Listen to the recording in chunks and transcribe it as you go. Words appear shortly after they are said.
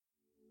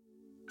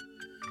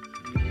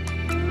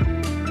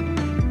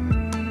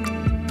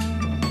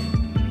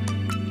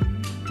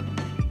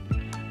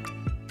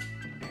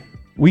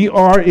We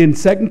are in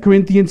 2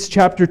 Corinthians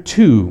chapter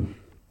 2.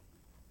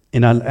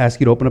 And I'll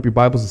ask you to open up your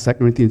Bibles to 2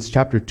 Corinthians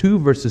chapter 2,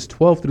 verses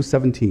 12 through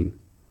 17.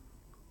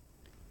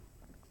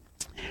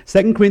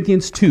 2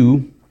 Corinthians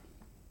 2.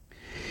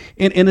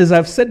 And as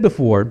I've said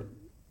before,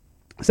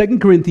 2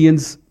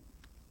 Corinthians,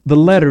 the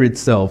letter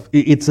itself,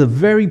 it's a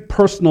very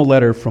personal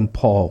letter from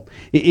Paul.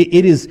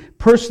 It's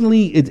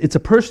a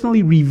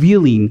personally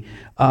revealing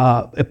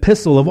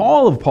epistle of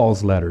all of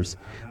Paul's letters.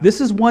 This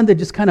is one that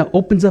just kind of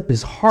opens up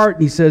his heart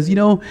and he says,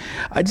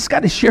 I just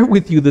got to share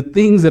with you the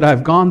things that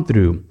I've gone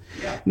through.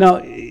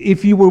 Now,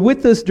 if you were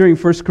with us during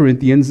 1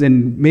 Corinthians,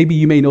 and maybe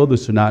you may know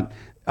this or not,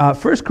 1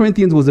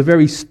 Corinthians was a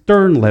very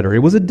stern letter. It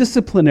was a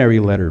disciplinary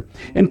letter.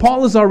 And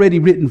Paul has already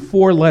written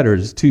 4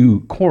 letters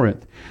to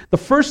Corinth. The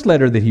first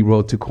letter that he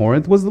wrote to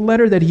Corinth was the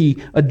letter that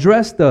he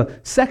addressed the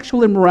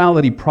sexual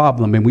immorality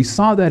problem. And we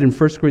saw that in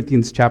 1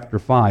 Corinthians chapter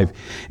 5.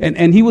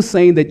 And he was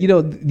saying that,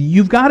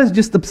 you've got to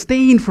just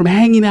abstain from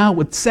hanging out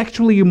with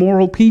sexually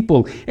immoral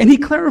people. And he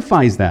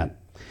clarifies that.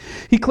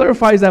 He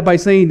clarifies that by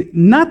saying,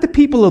 not the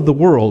people of the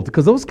world,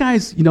 because those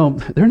guys,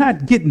 they're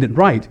not getting it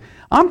right.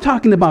 I'm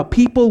talking about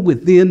people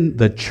within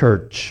the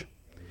church.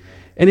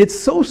 And it's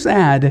so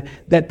sad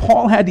that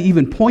Paul had to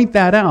even point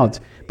that out.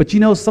 But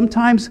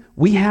sometimes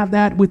we have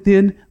that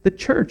within the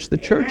church. The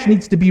church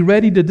needs to be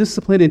ready to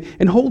discipline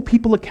and hold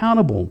people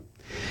accountable.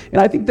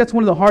 And I think that's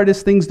one of the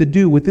hardest things to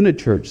do within a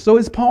church. So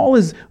as Paul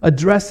is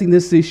addressing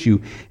this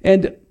issue,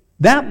 and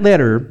that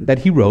letter that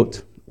he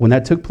wrote when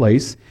that took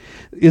place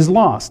is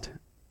lost.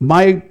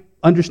 My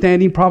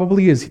understanding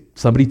probably is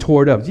somebody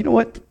tore it up. You know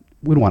what?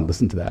 We don't want to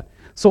listen to that.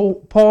 So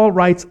Paul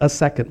writes a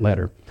second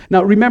letter.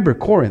 Now remember,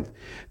 Corinth.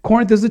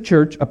 Corinth is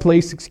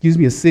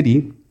a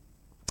city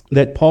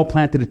that Paul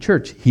planted a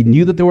church. He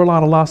knew that there were a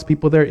lot of lost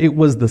people there. It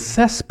was the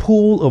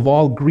cesspool of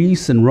all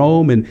Greece and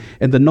Rome and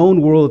the known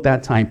world at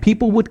that time.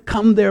 People would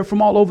come there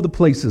from all over the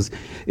places.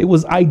 It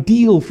was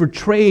ideal for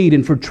trade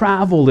and for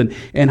travel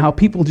and how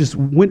people just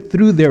went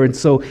through there. And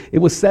so it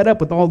was set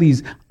up with all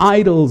these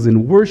idols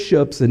and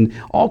worships and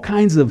all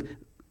kinds of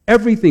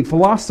everything,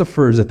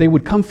 philosophers, that they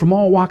would come from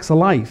all walks of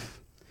life.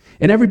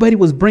 And everybody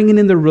was bringing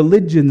in their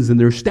religions and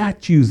their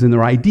statues and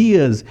their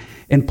ideas.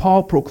 And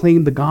Paul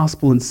proclaimed the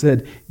gospel and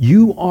said,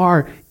 you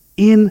are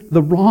in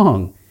the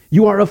wrong.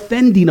 You are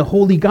offending a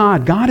holy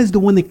God. God is the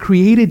one that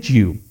created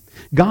you.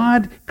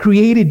 God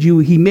created you.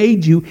 He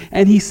made you.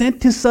 And he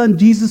sent his son,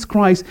 Jesus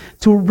Christ,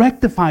 to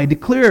rectify,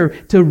 declare,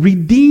 to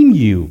redeem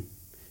you.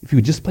 If you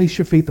would just place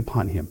your faith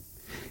upon him.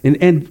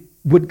 And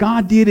what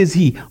God did is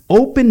he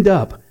opened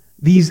up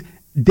these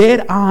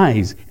dead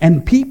eyes,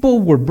 and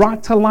people were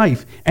brought to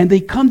life, and they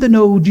come to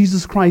know who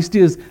Jesus Christ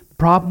is. The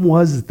problem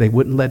was that they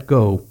wouldn't let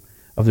go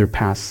of their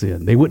past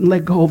sin. They wouldn't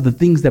let go of the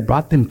things that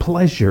brought them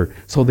pleasure,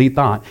 so they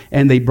thought,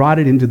 and they brought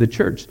it into the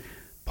church.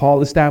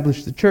 Paul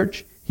established the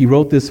church. He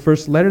wrote this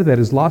first letter that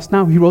is lost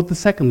now. He wrote the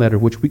second letter,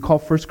 which we call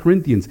 1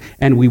 Corinthians,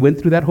 and we went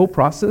through that whole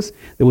process.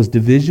 There was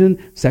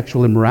division,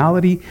 sexual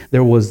immorality.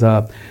 There was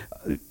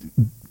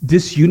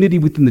disunity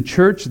within the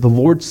church. The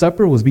Lord's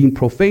Supper was being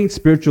profaned.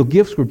 Spiritual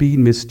gifts were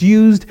being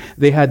misused.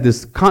 They had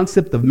this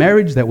concept of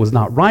marriage that was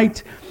not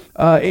right.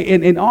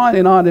 And on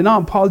and on and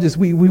on. Paul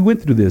we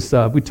went through this.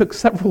 We took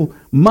several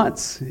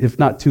months, if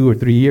not 2 or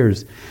 3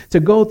 years,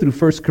 to go through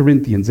 1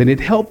 Corinthians. And it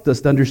helped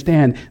us to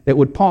understand that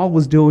what Paul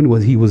was doing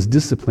was he was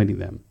disciplining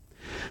them.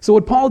 So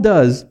what Paul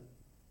does,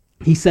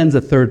 he sends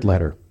a third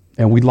letter.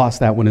 And we lost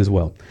that one as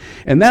well.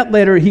 And that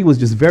letter, he was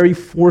just very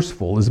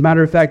forceful. As a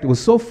matter of fact, it was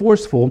so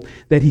forceful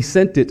that he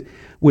sent it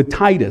with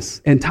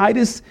Titus. And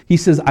Titus, he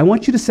says, I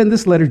want you to send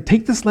this letter,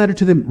 take this letter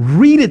to them,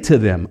 read it to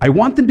them. I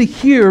want them to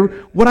hear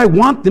what I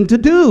want them to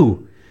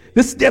do.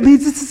 This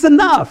is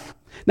enough.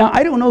 Now,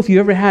 I don't know if you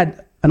ever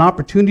had an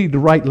opportunity to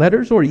write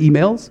letters or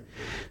emails,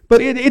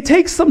 but it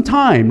takes some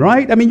time,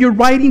 right? I mean, you're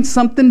writing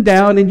something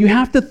down and you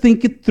have to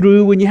think it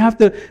through and you have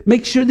to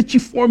make sure that you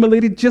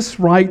formulate it just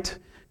right.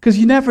 Because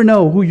you never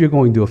know who you're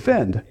going to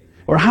offend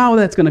or how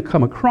that's going to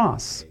come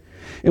across.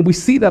 And we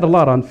see that a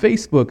lot on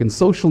Facebook and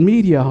social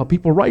media, how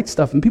people write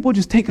stuff and people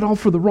just take it all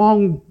for the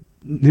wrong,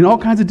 in all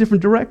kinds of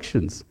different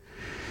directions.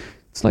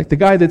 It's like the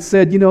guy that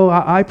said,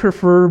 I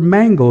prefer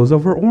mangoes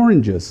over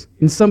oranges.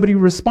 And somebody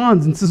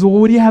responds and says, well,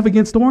 what do you have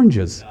against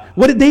oranges?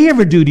 What did they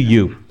ever do to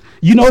you?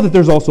 You know that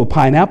there's also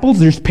pineapples,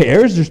 there's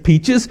pears, there's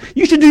peaches.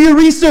 You should do your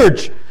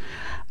research.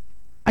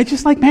 I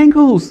just like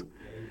mangoes.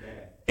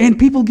 And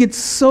people get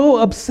so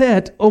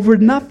upset over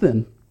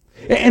nothing.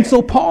 And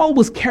so Paul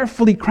was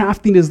carefully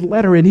crafting his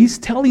letter, and he's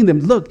telling them,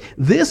 look,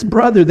 this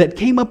brother that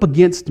came up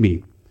against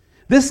me,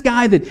 this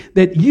guy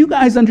that you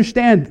guys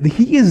understand, that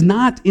he is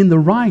not in the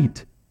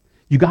right.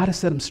 You got to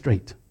set him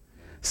straight.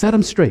 Set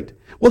him straight.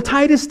 Well,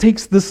 Titus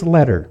takes this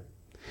letter,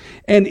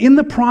 and in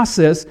the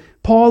process,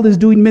 Paul is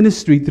doing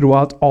ministry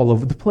throughout all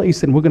over the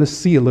place, and we're going to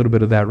see a little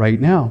bit of that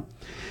right now.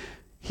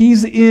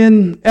 He's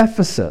in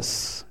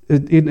Ephesus.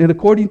 And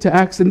according to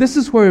Acts, and this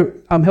is where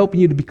I'm helping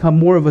you to become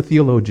more of a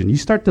theologian. You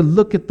start to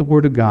look at the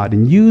Word of God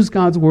and use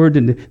God's Word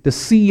and to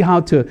see how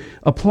to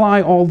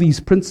apply all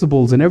these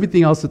principles and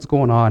everything else that's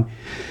going on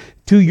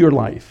to your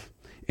life.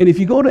 And if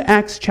you go to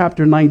Acts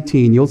chapter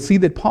 19, you'll see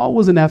that Paul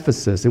was in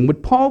Ephesus. And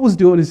what Paul was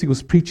doing is he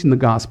was preaching the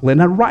gospel.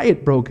 And a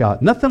riot broke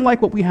out. Nothing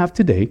like what we have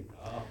today.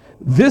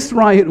 This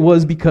riot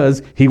was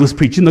because he was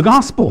preaching the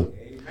gospel.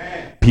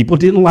 Amen. People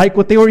didn't like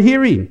what they were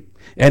hearing.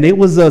 And it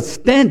was a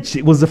stench.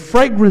 It was a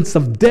fragrance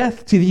of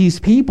death to these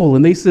people.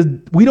 And they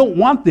said, we don't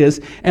want this.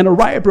 And a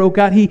riot broke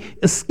out. He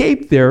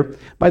escaped there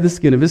by the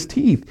skin of his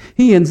teeth.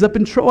 He ends up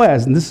in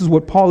Troas. And this is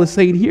what Paul is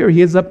saying here.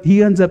 He ends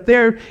up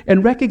there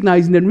and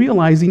recognizing and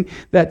realizing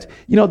that,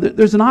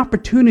 there's an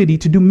opportunity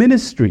to do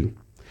ministry.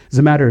 As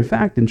a matter of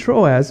fact, in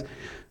Troas,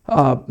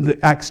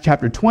 Acts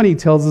chapter 20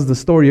 tells us the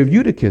story of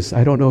Eutychus.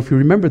 I don't know if you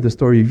remember the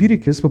story of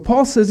Eutychus, but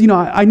Paul says,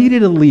 I needed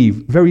to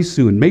leave very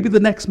soon, maybe the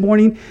next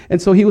morning. And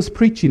so he was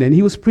preaching and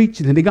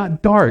it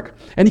got dark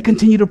and he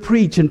continued to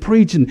preach and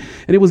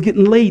it was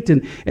getting late.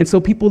 And so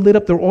people lit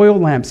up their oil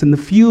lamps and the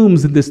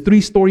fumes in this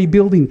 3-story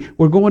building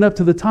were going up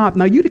to the top.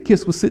 Now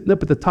Eutychus was sitting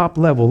up at the top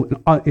level,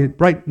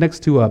 right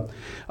next to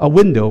a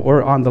window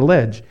or on the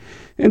ledge.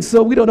 And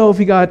so we don't know if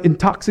he got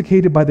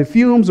intoxicated by the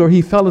fumes or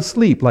he fell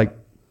asleep, like,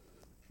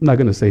 I'm not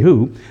going to say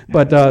who,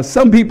 but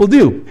some people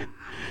do.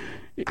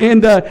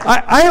 And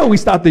I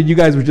always thought that you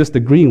guys were just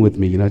agreeing with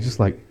me,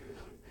 just like.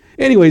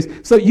 Anyways,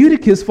 so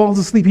Eutychus falls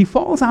asleep. He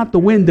falls out the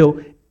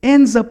window,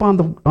 ends up on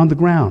the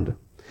ground,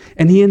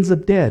 and he ends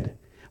up dead.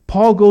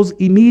 Paul goes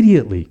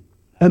immediately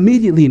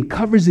and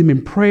covers him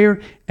in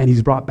prayer, and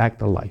he's brought back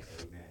to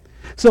life.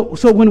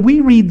 So when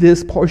we read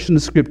this portion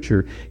of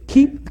Scripture,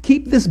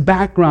 keep this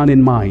background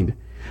in mind.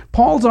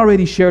 Paul's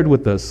already shared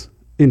with us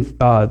in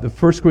the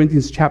 1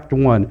 Corinthians chapter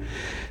 1,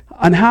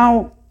 on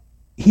how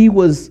he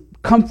was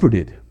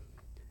comforted.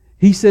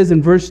 He says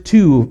in verse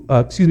 3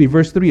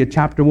 of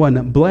chapter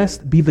 1,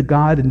 blessed be the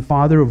God and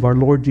Father of our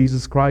Lord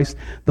Jesus Christ,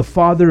 the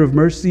Father of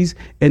mercies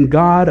and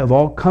God of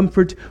all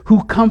comfort,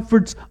 who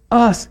comforts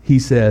us, he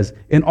says,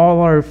 in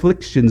all our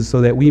afflictions, so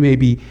that we may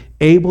be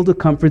able to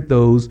comfort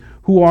those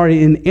who are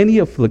in any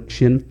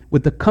affliction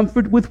with the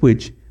comfort with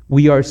which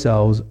we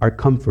ourselves are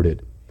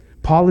comforted.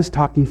 Paul is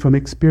talking from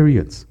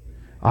experience.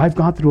 I've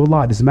gone through a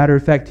lot. As a matter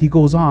of fact, he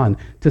goes on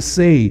to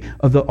say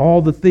of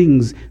all the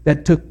things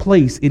that took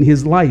place in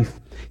his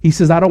life. He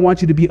says, I don't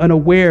want you to be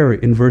unaware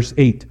in verse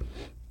 8.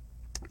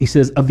 He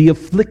says, of the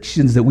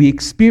afflictions that we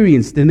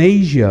experienced in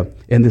Asia.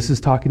 And this is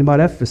talking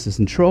about Ephesus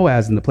and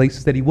Troas and the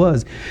places that he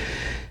was.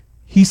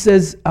 He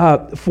says,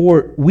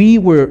 for we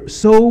were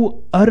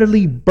so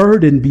utterly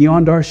burdened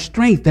beyond our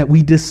strength that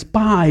we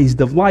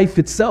despised of life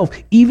itself.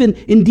 Even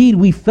indeed,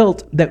 we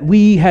felt that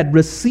we had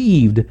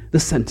received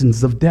the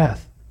sentence of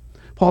death.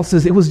 Paul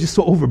says it was just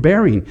so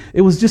overbearing.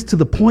 It was just to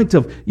the point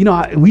of,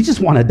 we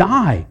just want to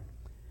die.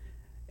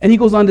 And he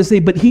goes on to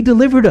say, but he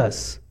delivered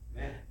us.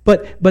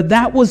 But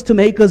that was to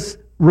make us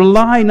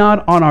rely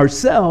not on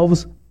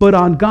ourselves, but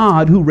on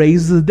God who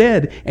raises the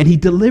dead. And he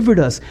delivered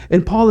us.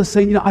 And Paul is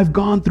saying, I've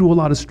gone through a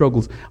lot of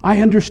struggles. I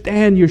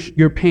understand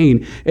your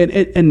pain.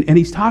 And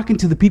he's talking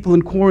to the people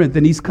in Corinth,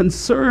 and he's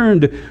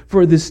concerned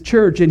for this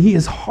church. And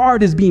his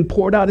heart is being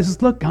poured out. He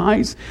says, look,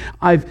 guys,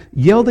 I've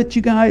yelled at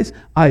you guys.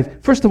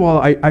 First of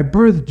all, I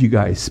birthed you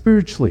guys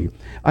spiritually.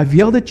 I've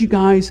yelled at you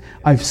guys.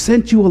 I've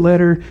sent you a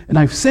letter, and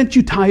I've sent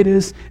you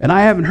Titus, and I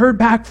haven't heard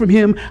back from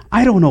him.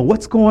 I don't know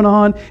what's going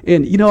on.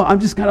 And, I'm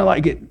just kind of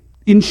like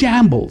in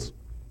shambles.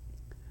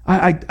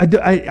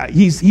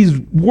 He's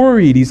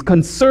worried. He's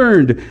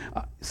concerned.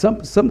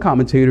 Some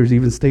commentators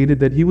even stated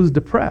that he was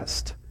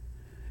depressed.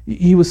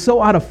 He was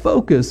so out of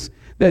focus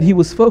that he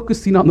was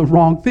focusing on the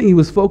wrong thing. He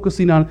was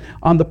focusing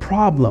on the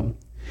problem.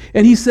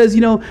 And he says,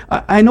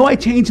 I know I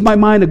changed my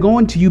mind to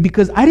going to you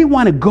because I didn't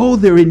want to go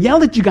there and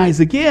yell at you guys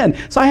again.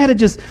 So I had to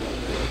just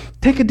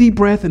take a deep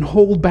breath and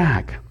hold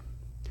back.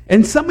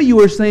 And some of you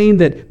are saying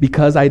that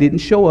because I didn't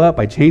show up,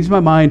 I changed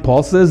my mind.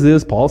 Paul says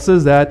this, Paul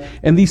says that.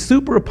 And these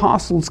super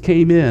apostles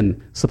came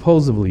in,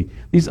 supposedly.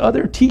 These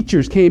other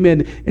teachers came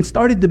in and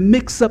started to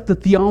mix up the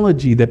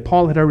theology that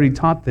Paul had already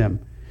taught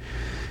them.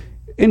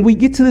 And we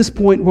get to this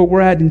point where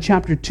we're at in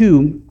chapter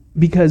 2,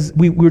 because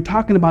we were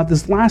talking about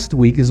this last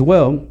week as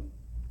well.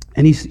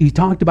 And he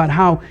talked about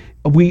how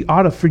we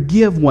ought to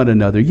forgive one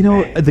another.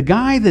 The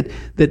guy that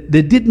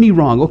did me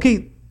wrong,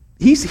 okay,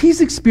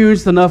 he's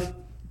experienced enough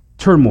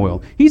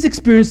turmoil. He's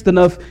experienced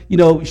enough,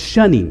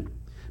 shunning.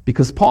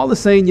 Because Paul is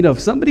saying, if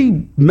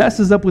somebody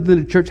messes up within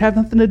the church, have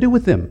nothing to do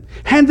with them.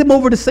 Hand them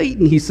over to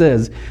Satan, he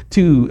says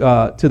to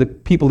the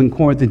people in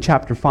Corinth in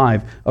chapter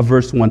 5 of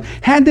verse 1.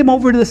 Hand them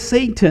over to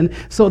Satan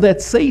so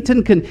that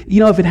Satan can,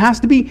 if it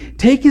has to be,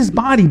 take his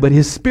body, but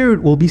his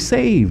spirit will be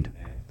saved.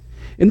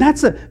 And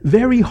that's a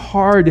very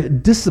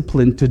hard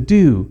discipline to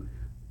do,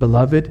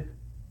 beloved,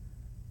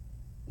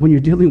 when you're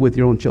dealing with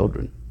your own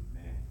children.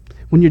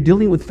 When you're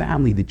dealing with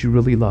family that you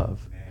really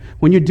love.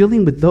 When you're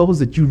dealing with those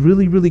that you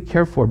really, really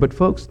care for. But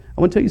folks, I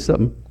want to tell you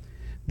something.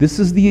 This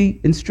is the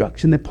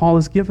instruction that Paul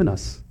has given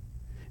us.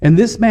 And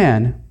this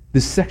man,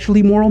 this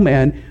sexually immoral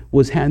man,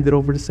 was handed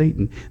over to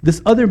Satan.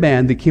 This other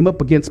man that came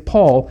up against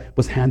Paul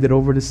was handed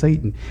over to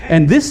Satan.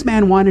 And this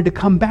man wanted to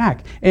come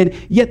back. And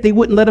yet they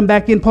wouldn't let him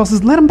back in. Paul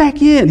says, let him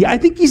back in. I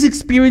think he's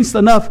experienced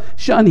enough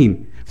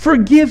shunning.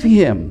 Forgive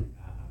him.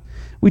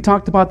 We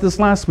talked about this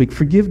last week,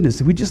 forgiveness.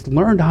 If we just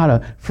learned how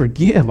to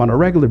forgive on a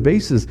regular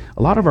basis,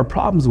 a lot of our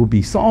problems would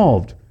be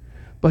solved.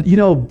 But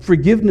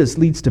forgiveness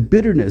leads to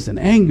bitterness and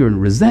anger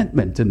and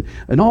resentment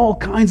and all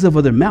kinds of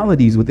other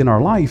maladies within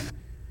our life.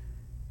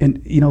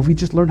 And, if we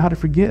just learn how to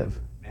forgive.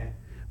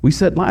 We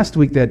said last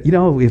week that,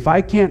 if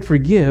I can't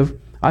forgive,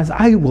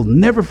 I will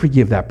never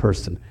forgive that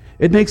person.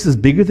 It makes us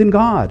bigger than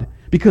God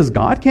because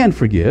God can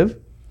forgive.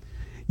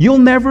 You'll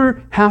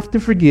never have to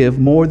forgive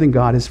more than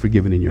God has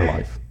forgiven in your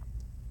life.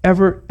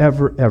 Ever,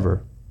 ever,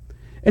 ever.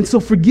 And so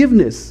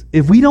forgiveness,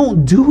 if we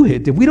don't do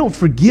it, if we don't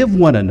forgive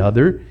one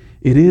another,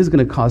 it is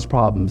going to cause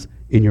problems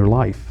in your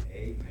life.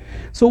 Amen.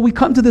 So we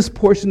come to this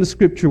portion of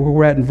Scripture where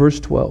we're at in verse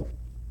 12.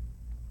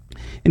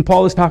 And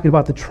Paul is talking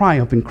about the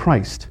triumph in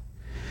Christ.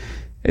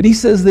 And he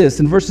says this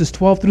in verses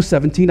 12 through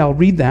 17. I'll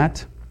read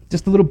that.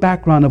 Just a little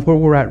background of where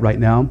we're at right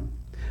now.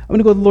 I'm going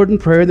to go to the Lord in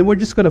prayer, and then we're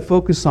just going to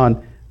focus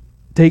on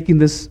taking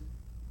this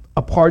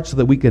apart so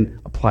that we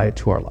can apply it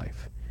to our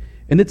life.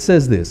 And it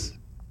says this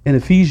in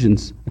in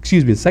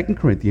 2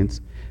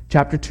 Corinthians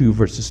chapter 2,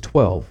 verses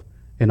 12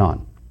 and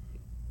on.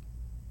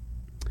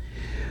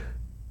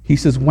 He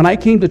says, when I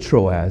came to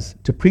Troas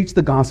to preach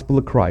the gospel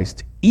of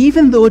Christ,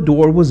 even though a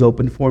door was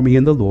opened for me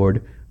in the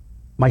Lord,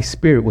 my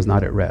spirit was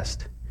not at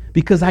rest,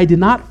 because I did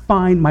not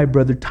find my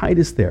brother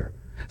Titus there.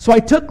 So I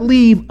took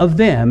leave of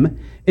them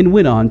and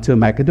went on to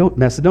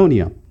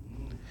Macedonia.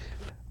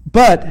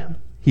 But,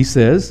 he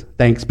says,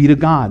 thanks be to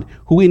God,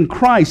 who in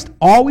Christ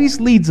always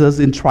leads us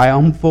in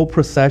triumphal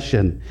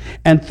procession,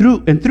 and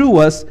through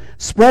us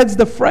spreads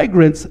the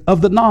fragrance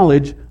of the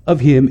knowledge of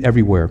him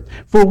everywhere.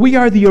 For we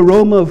are the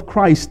aroma of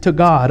Christ to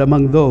God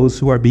among those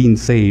who are being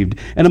saved,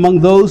 and among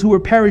those who are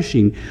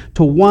perishing.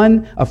 To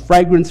one, a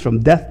fragrance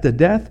from death to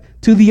death,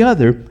 to the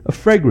other, a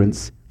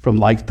fragrance from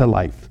life to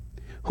life.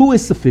 Who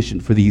is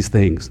sufficient for these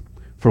things?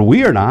 For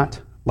we are not,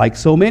 like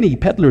so many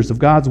peddlers of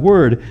God's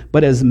word,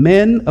 but as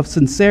men of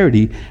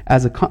sincerity,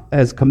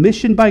 as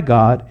commissioned by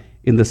God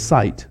in the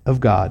sight of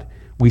God,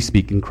 we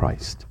speak in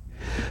Christ.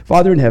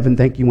 Father in heaven,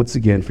 thank you once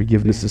again for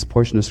giving us this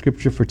portion of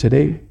Scripture for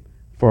today,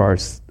 for our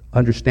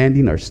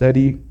understanding, our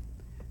study,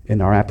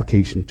 and our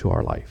application to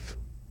our life.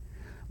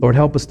 Lord,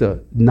 help us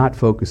to not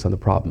focus on the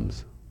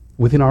problems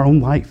within our own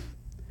life,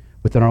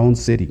 within our own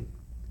city,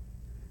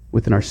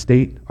 within our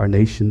state, our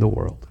nation, the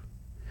world.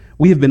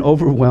 We have been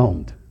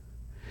overwhelmed,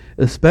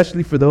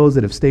 especially for those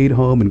that have stayed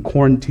home and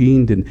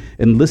quarantined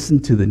and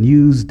listened to the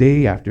news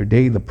day after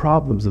day. The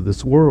problems of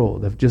this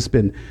world have just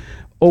been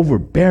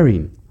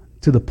overbearing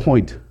to the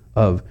point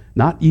of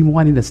not even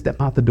wanting to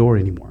step out the door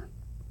anymore.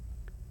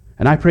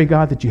 And I pray,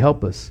 God, that you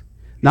help us,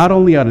 not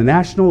only on a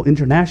national,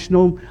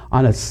 international,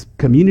 on a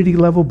community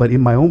level, but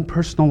in my own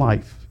personal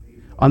life,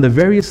 on the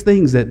various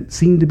things that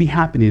seem to be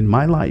happening in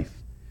my life.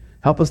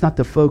 Help us not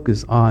to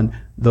focus on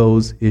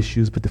those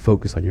issues, but to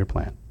focus on your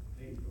plan.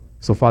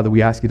 So, Father,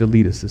 we ask you to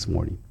lead us this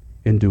morning.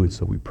 In doing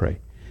so, we pray.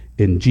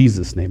 In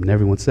Jesus' name. And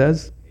everyone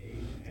says,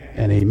 amen.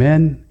 And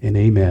amen and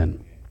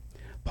amen.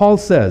 Paul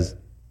says,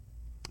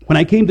 when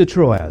I came to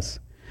Troas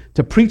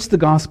to preach the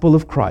gospel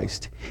of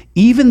Christ,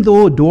 even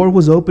though a door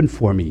was open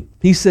for me,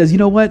 he says, you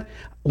know what?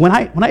 When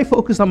I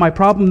focus on my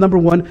problem, number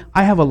one,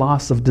 I have a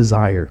loss of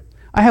desire.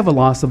 I have a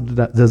loss of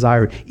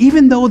desire.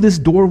 Even though this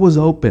door was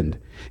opened,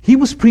 he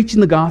was preaching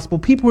the gospel,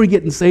 people were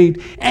getting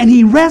saved, and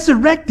he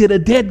resurrected a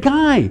dead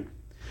guy.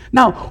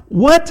 Now,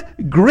 what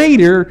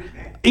greater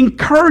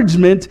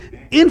encouragement,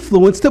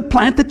 influence to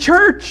plant the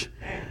church?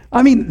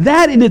 I mean,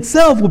 that in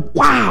itself,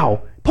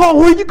 wow. Paul,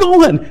 where are you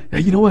going?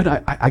 You know what?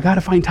 I got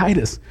to find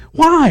Titus.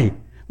 Why?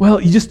 Well,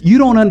 you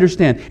don't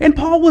understand. And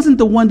Paul wasn't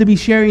the one to be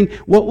sharing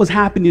what was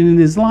happening in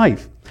his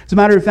life. As a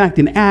matter of fact,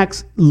 in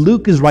Acts,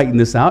 Luke is writing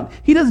this out.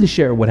 He doesn't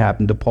share what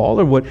happened to Paul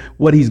or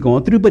what he's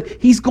going through, but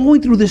he's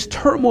going through this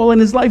turmoil in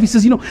his life. He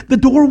says, the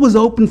door was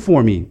open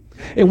for me.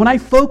 And when I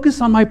focus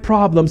on my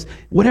problems,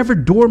 whatever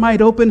door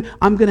might open,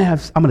 I'm going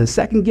to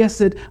second guess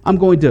it. I'm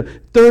going to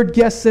third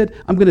guess it.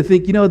 I'm going to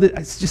think, that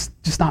it's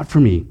just not for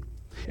me.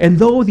 And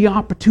though the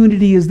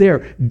opportunity is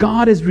there,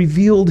 God has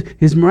revealed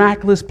his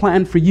miraculous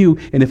plan for you.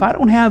 And if I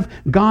don't have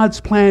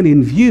God's plan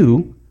in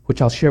view,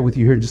 which I'll share with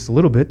you here in just a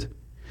little bit,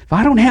 if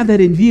I don't have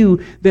that in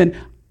view, then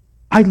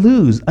I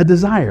lose a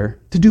desire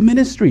to do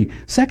ministry.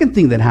 Second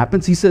thing that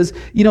happens, he says,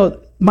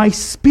 my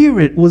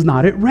spirit was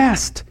not at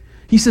rest.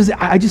 He says,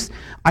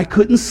 I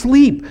couldn't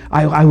sleep.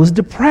 I was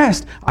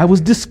depressed. I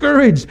was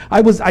discouraged.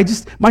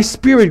 My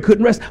spirit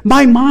couldn't rest.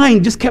 My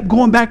mind just kept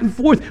going back and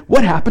forth.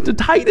 What happened to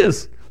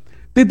Titus?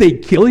 Did they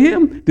kill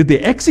him? Did they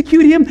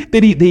execute him?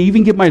 Did they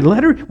even get my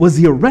letter? Was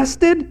he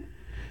arrested?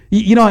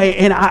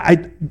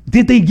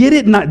 Did they get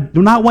it?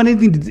 Not want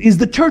anything? Is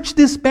the church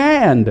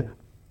disbanded?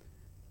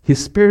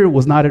 His spirit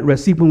was not at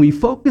rest. See, when we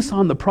focus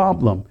on the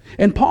problem,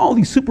 and Paul,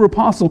 the super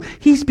apostle,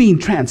 he's being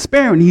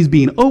transparent. He's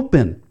being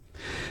open.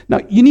 Now,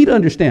 you need to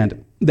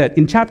understand that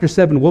in chapter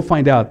 7, we'll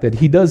find out that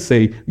he does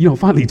say,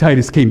 finally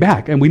Titus came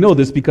back. And we know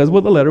this because, the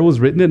letter was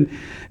written and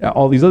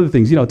all these other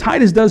things.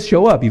 Titus does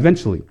show up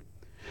eventually.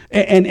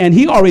 And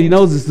he already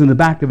knows this in the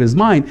back of his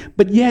mind,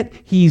 but yet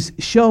he's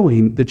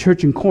showing the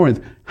church in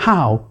Corinth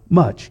how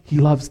much he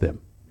loves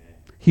them.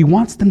 He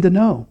wants them to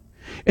know.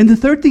 And the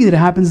third thing that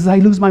happens is I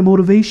lose my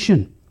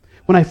motivation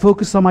when I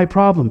focus on my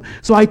problem.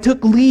 So I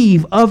took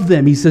leave of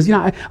them. He says,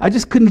 I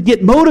just couldn't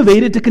get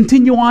motivated to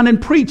continue on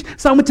and preach.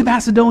 So I went to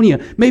Macedonia.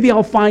 Maybe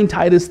I'll find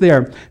Titus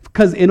there.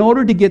 Because in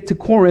order to get to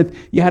Corinth,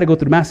 you had to go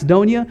through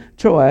Macedonia,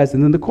 Troas,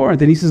 and then to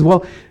Corinth. And he says,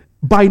 well,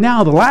 by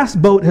now the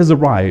last boat has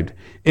arrived.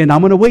 And I'm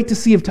going to wait to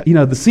see if,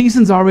 the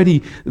season's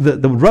already,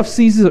 the rough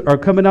seasons are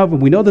coming up.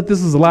 And we know that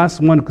this is the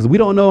last one because we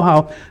don't know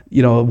how,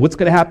 what's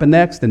going to happen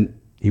next. And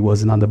he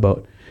wasn't on the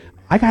boat.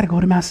 I got to go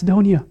to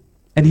Macedonia.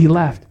 And he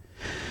left.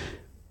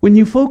 When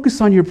you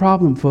focus on your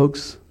problem,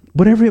 folks,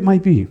 whatever it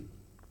might be,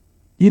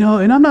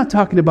 and I'm not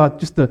talking about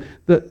just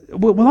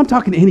I'm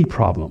talking any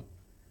problem.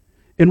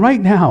 And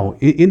right now,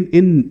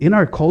 in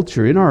our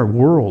culture, in our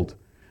world,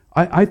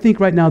 I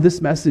think right now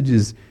this message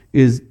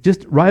is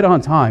just right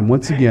on time,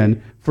 once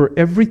again, for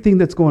everything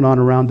that's going on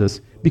around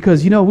us.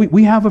 Because,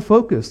 we have a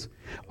focus.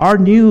 Our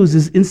news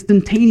is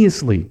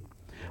instantaneously.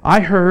 I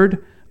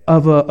heard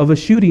of a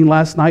shooting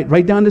last night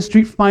right down the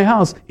street from my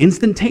house,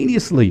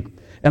 instantaneously.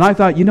 And I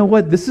thought,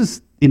 what, this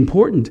is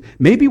important.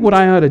 Maybe what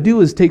I ought to do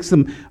is take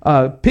some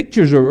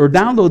pictures or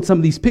download some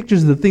of these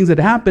pictures of the things that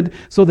happened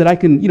so that I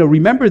can,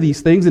 remember these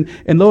things.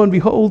 And lo and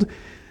behold,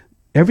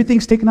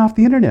 everything's taken off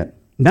the internet.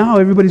 Now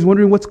everybody's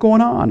wondering what's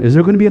going on. Is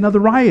there going to be another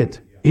riot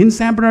in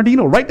San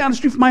Bernardino, right down the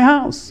street from my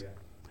house?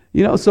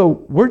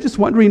 So we're just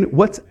wondering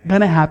what's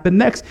going to happen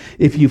next.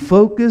 If you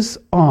focus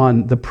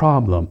on the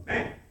problem,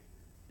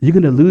 you're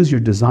going to lose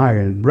your desire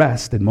and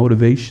rest and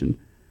motivation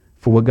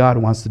for what God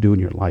wants to do in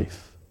your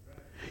life.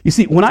 You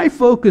see, when I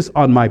focus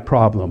on my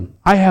problem,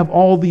 I have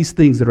all these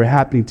things that are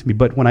happening to me.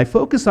 But when I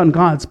focus on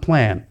God's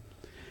plan,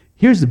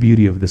 here's the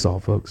beauty of this all,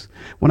 folks.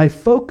 When I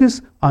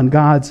focus on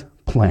God's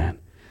plan,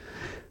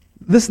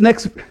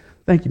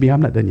 thank you, Mia,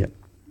 I'm not done yet.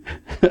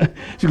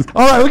 She goes,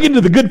 all right, we get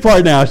to the good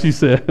part now, she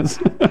says.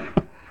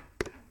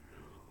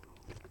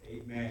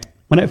 Amen.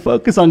 When I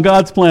focus on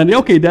God's plan,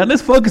 okay, Dad,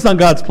 let's focus on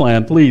God's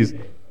plan, please.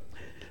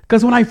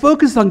 Because when I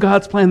focus on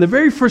God's plan, the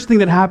very first thing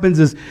that happens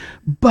is,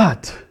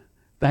 but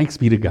thanks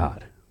be to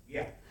God.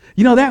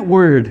 That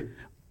word,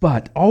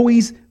 but,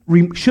 always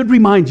should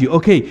remind you,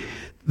 okay,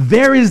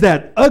 there is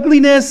that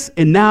ugliness,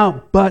 and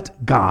now,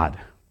 but God.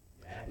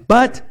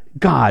 But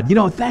God.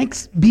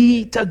 Thanks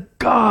be to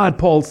God,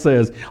 Paul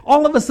says.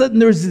 All of a sudden,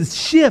 there's this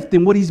shift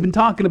in what he's been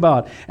talking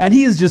about, and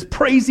he is just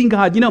praising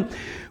God.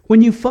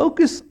 When you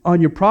focus on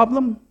your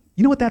problem,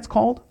 you know what that's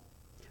called?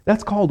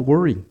 That's called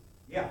worry.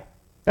 Yeah.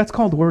 That's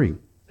called worry.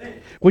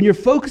 When you're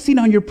focusing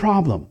on your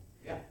problem,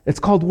 it's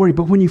called worry.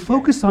 But when you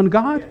focus on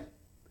God,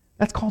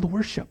 that's called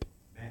worship.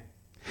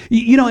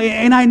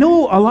 And I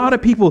know a lot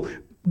of people,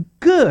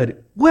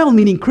 good,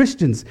 well-meaning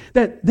Christians,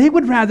 that they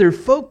would rather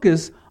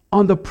focus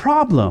on the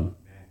problem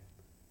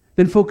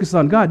than focus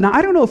on God. Now,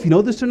 I don't know if you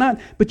know this or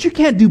not, but you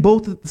can't do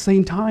both at the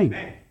same time.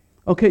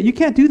 Okay, you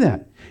can't do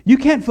that. You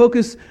can't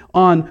focus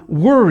on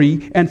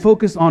worry and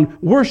focus on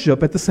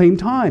worship at the same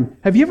time.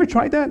 Have you ever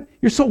tried that?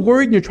 You're so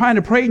worried and you're trying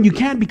to pray and you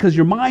can't because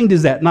your mind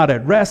is not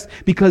at rest,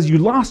 because you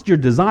lost your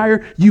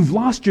desire, you've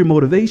lost your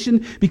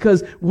motivation,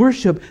 because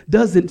worship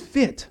doesn't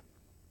fit.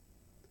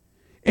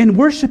 And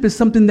worship is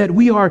something that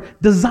we are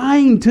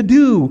designed to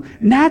do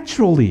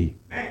naturally.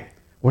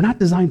 We're not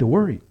designed to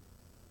worry.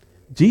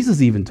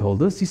 Jesus even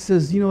told us, he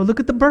says, look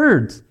at the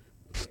birds.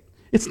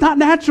 It's not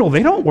natural.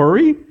 They don't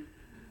worry.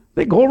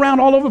 They go around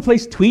all over the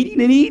place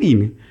tweeting and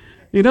eating.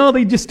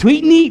 They just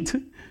tweet and eat.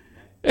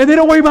 And they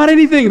don't worry about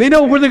anything. They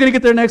know where they're going to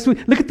get their next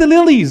week. Look at the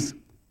lilies.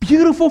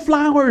 Beautiful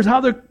flowers,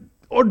 how they're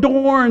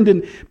adorned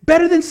and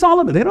better than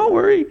Solomon. They don't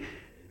worry.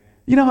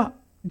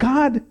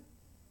 God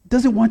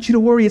doesn't want you to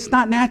worry. It's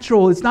not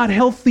natural. It's not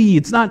healthy.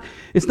 It's not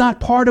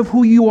part of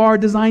who you are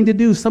designed to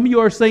do. Some of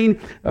you are saying,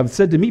 I've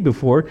said to me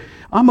before,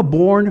 I'm a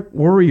born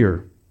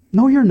worrier.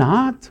 No, you're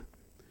not.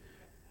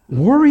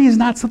 Worry is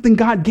not something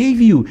God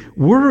gave you.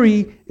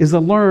 Worry is a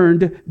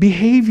learned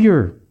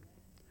behavior.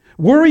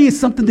 Worry is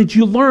something that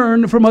you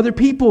learn from other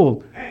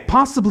people,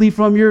 possibly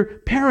from your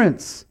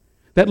parents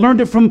that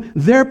learned it from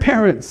their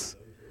parents.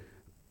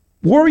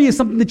 Worry is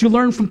something that you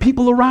learn from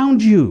people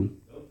around you.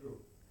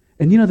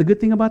 And the good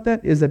thing about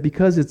that is that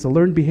because it's a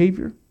learned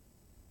behavior,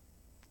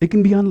 it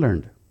can be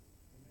unlearned.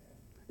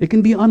 It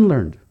can be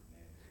unlearned.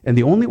 And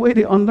the only way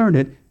to unlearn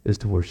it is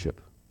to worship.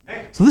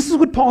 So this is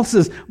what Paul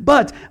says,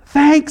 but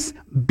thanks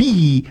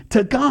be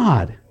to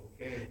God.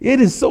 Okay.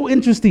 It is so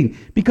interesting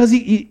because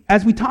he,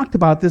 as we talked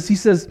about this, he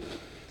says,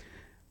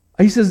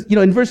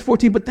 in verse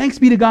 14, but thanks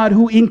be to God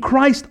who in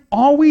Christ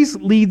always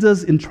leads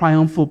us in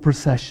triumphal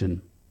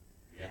procession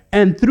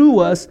and through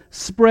us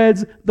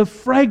spreads the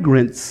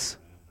fragrance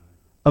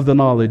of the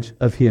knowledge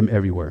of him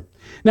everywhere.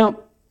 Now,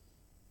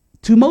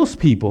 to most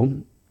people,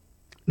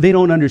 they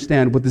don't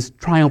understand what this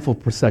triumphal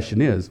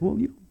procession is. Well,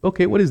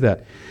 okay, what is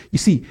that? You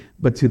see,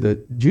 but to the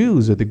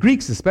Jews or the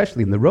Greeks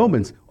especially and the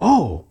Romans,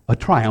 a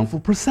triumphal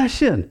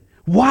procession.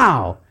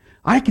 Wow,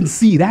 I can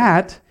see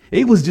that.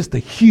 It was just a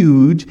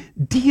huge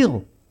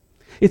deal.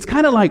 It's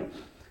kind of like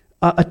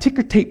a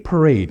ticker tape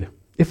parade.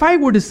 If I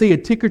were to say a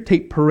ticker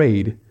tape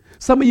parade,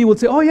 some of you would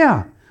say, oh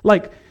yeah,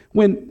 like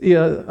when,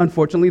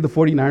 unfortunately, the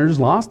 49ers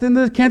lost and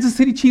the Kansas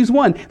City Chiefs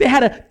won. They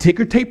had a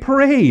ticker tape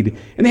parade,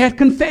 and they had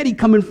confetti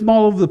coming from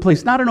all over the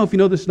place. Now, I don't know if you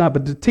know this or not,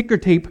 but the ticker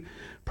tape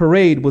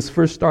parade was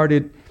first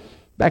started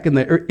back in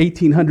the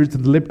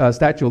 1800s. The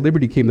Statue of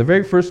Liberty came, the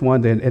very first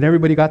one, and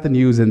everybody got the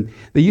news. And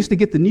they used to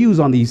get the news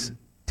on these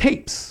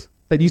tapes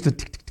that used to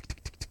tick, tick,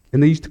 tick, tick, tick,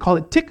 and they used to call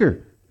it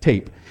ticker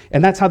tape.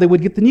 And that's how they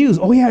would get the news.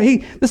 Oh, yeah, hey,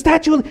 the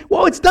statue,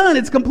 whoa, it's done,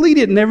 it's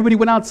completed. And everybody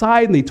went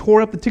outside, and they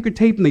tore up the ticker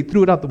tape, and they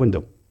threw it out the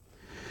window.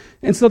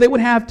 And so they would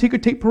have ticker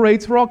tape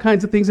parades for all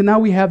kinds of things, and now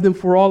we have them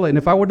for all. And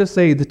if I were to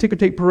say the ticker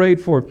tape parade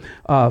for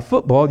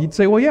football, you'd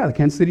say, well, yeah, the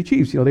Kansas City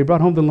Chiefs, they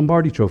brought home the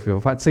Lombardi Trophy.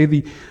 If I'd say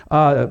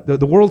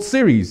the World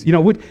Series,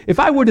 if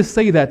I were to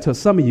say that to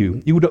some of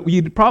you,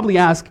 you'd probably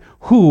ask,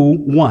 who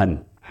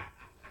won?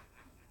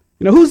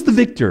 Who's the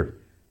victor?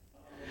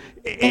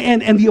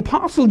 And the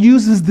apostle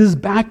uses this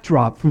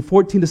backdrop from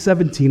 14 to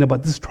 17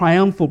 about this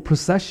triumphal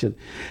procession.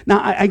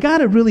 Now, I got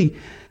to really,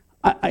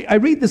 I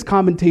read this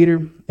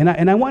commentator, and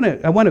I want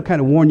to kind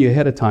of warn you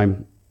ahead of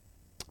time.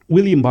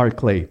 William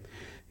Barclay,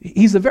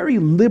 he's a very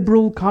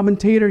liberal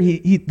commentator.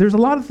 There's a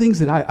lot of things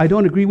that I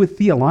don't agree with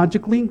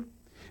theologically,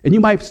 and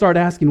you might start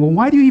asking, well,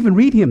 why do you even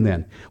read him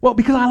then? Well,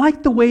 because I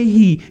like the way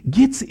he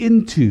gets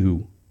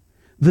into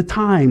the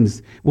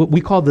times, what we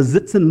call the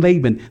Zitz and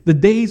Laban, the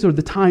days or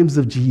the times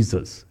of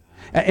Jesus.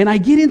 And I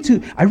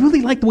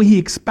really like the way he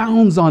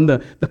expounds on the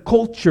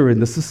culture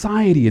and the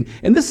society.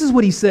 And this is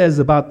what he says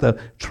about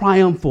the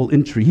triumphal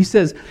entry. He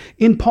says,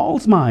 in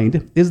Paul's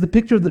mind is the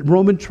picture of the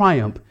Roman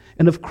triumph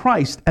and of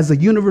Christ as a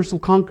universal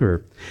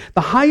conqueror.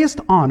 The highest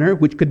honor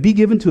which could be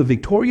given to a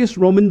victorious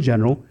Roman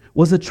general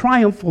was a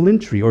triumphal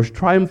entry or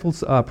triumphal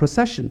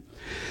procession.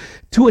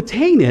 To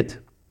attain it,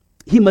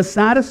 he must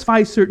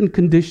satisfy certain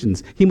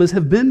conditions. He must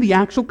have been the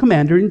actual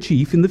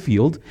commander-in-chief in the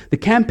field. The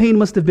campaign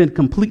must have been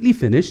completely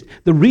finished,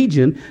 the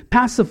region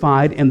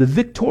pacified, and the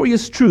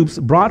victorious troops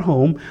brought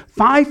home.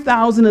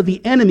 5,000 of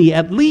the enemy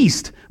at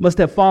least must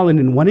have fallen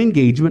in one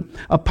engagement.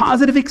 A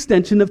positive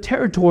extension of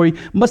territory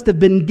must have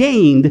been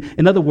gained,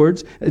 in other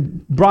words,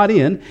 brought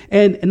in,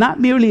 and not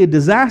merely a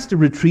disaster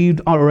retrieved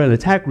or an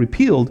attack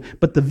repealed,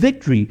 but the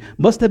victory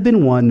must have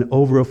been won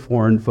over a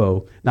foreign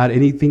foe, not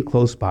anything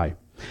close by.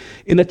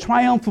 In a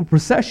triumphal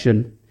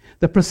procession,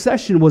 the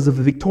procession was of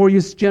a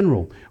victorious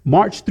general,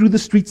 marched through the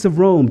streets of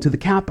Rome to the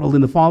capital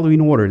in the following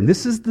order. And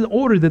this is the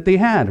order that they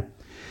had.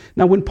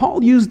 Now, when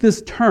Paul used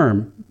this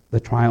term, the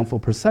triumphal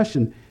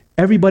procession,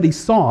 everybody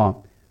saw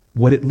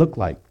what it looked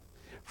like.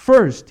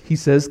 First, he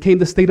says, came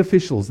the state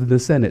officials in the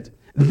Senate.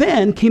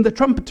 Then came the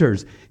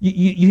trumpeters.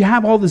 You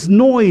have all this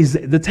noise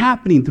that's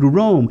happening through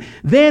Rome.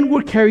 Then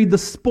were carried the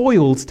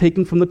spoils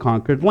taken from the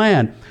conquered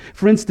land.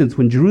 For instance,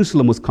 when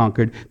Jerusalem was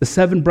conquered, the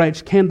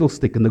 7-branch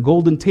candlestick and the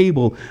golden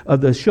table of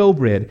the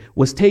showbread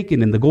was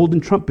taken, and the golden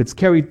trumpets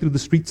carried through the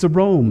streets of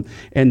Rome.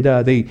 And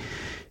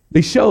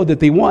they showed that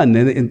they won.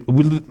 And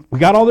we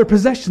got all their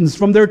possessions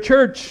from their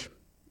church.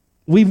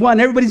 We've won.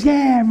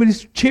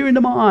 Everybody's cheering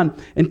them on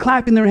and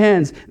clapping their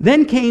hands.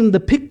 Then came the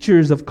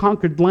pictures of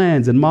conquered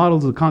lands and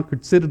models of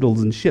conquered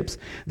citadels and ships.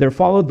 There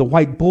followed the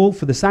white bull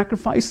for the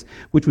sacrifice,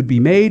 which would be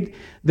made.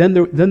 Then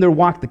there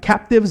walked the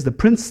captives, the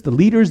prince, the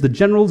leaders, the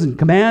generals in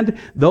command,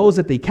 those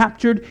that they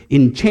captured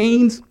in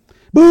chains.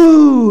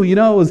 Boo! It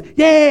was,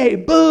 yay,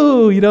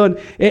 boo!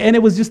 And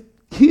it was just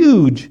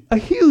huge, a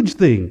huge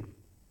thing.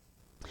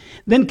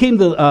 Then came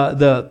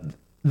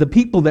the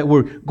people that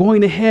were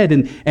going ahead,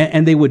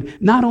 and they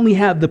would not only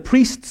have the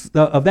priests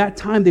of that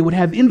time, they would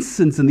have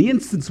incense, and the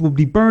incense would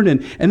be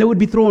burning, and they would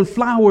be throwing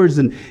flowers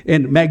and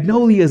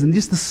magnolias and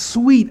just the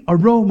sweet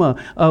aroma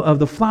of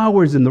the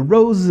flowers and the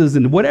roses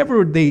and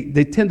whatever they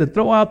tend to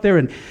throw out there,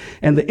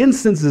 and the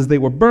incenses they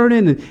were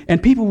burning,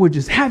 and people were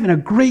just having a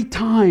great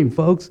time,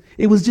 folks.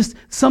 It was just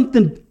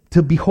something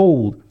to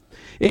behold.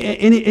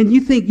 And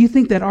you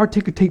think that our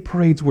ticker tape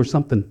parades were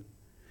something.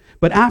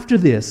 But after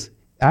this,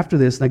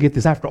 now get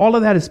this, after all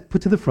of that is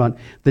put to the front,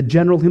 the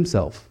general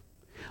himself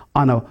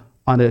on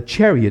a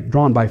chariot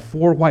drawn by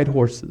 4 white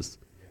horses.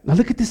 Now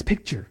look at this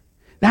picture.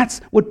 That's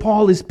what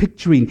Paul is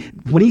picturing.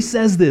 When he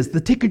says this, the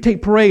ticker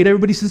tape parade,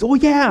 everybody says, oh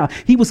yeah,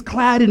 he was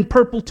clad in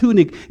purple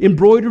tunic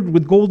embroidered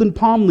with golden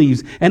palm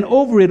leaves, and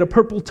over it a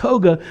purple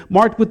toga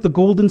marked with the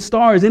golden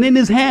stars. And in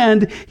his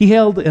hand he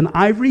held an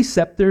ivory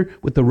scepter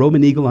with the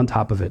Roman eagle on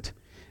top of it.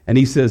 And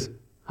he says,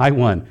 I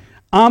won.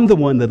 I'm the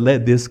one that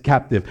led this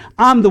captive.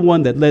 I'm the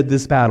one that led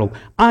this battle.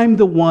 I'm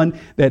the one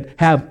that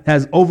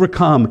has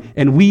overcome,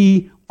 and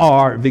we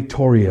are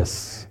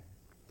victorious.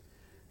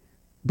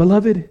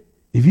 Beloved,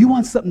 if you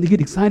want something to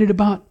get excited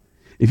about,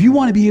 if you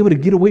want to be able to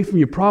get away from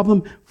your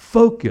problem,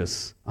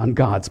 focus on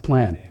God's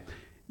plan.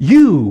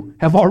 You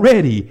have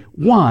already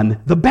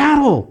won the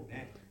battle.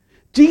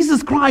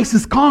 Jesus Christ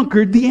has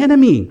conquered the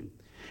enemy.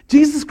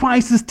 Jesus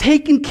Christ has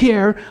taken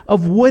care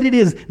of what it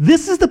is.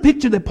 This is the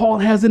picture that Paul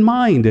has in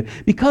mind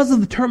because of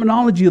the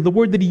terminology of the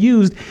word that he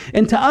used.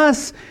 And to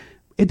us,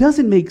 it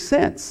doesn't make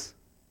sense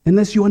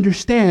unless you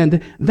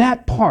understand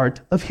that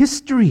part of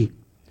history.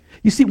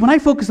 You see, when I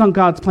focus on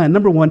God's plan,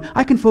 number one,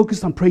 I can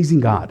focus on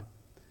praising God.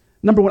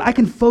 Number one, I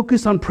can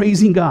focus on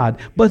praising God.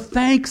 But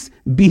thanks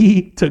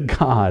be to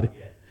God.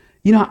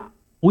 You know,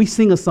 we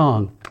sing a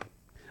song,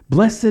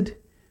 blessed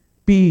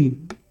be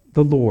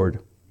the Lord.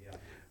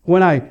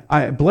 When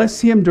I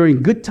bless him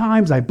during good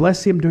times, I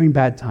bless him during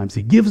bad times.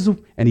 He gives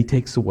and he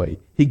takes away.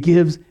 He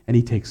gives and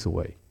he takes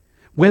away.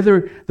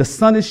 Whether the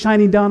sun is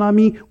shining down on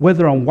me,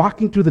 whether I'm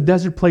walking through the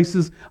desert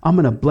places, I'm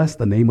going to bless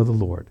the name of the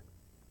Lord.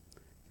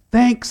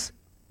 Thanks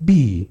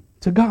be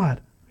to God.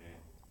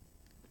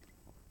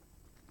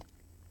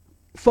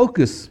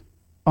 Focus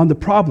on the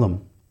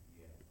problem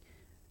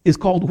is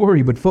called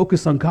worry, but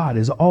focus on God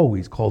is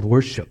always called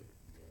worship.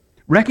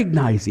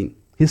 Recognizing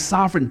his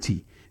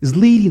sovereignty is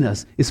leading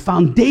us, is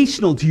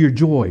foundational to your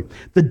joy.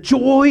 The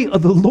joy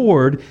of the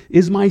Lord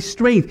is my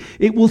strength.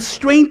 It will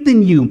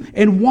strengthen you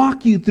and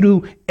walk you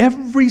through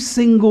every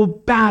single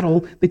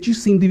battle that you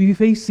seem to be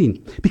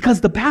facing. Because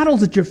the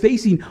battles that you're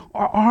facing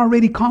are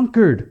already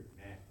conquered.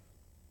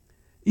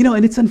 You know,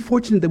 and it's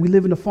unfortunate that we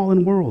live in a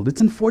fallen world.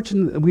 It's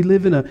unfortunate that we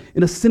live in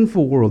a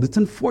sinful world. It's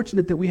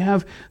unfortunate that we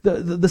have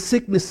the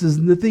sicknesses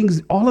and the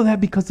things, all of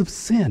that because of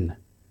sin.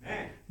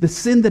 The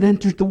sin that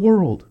entered the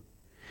world.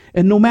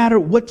 And no matter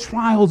what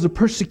trials or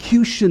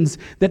persecutions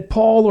that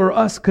Paul or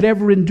us could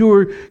ever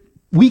endure,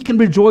 we can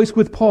rejoice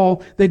with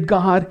Paul that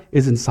God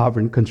is in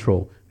sovereign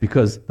control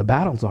because the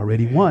battle's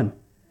already won.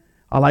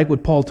 I like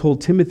what Paul told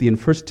Timothy in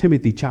 1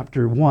 Timothy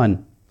chapter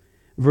 1,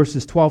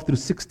 verses 12 through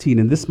 16,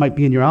 and this might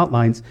be in your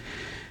outlines,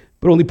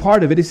 but only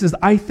part of it. It says,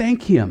 I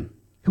thank him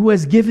who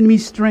has given me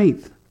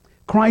strength,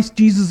 Christ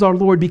Jesus our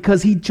Lord,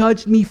 because he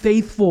judged me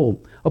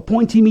faithful,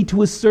 appointing me to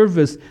his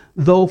service,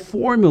 though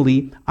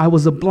formerly I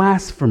was a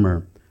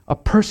blasphemer, a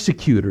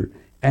persecutor,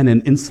 and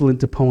an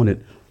insolent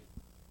opponent.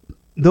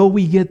 Though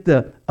we get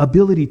the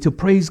ability to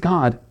praise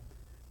God,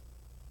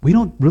 we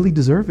don't really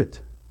deserve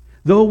it.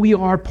 Though we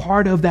are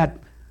part of that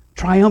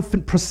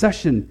triumphant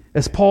procession,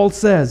 as Paul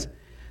says,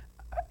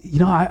 you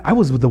know, I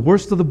was the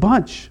worst of the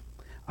bunch.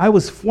 I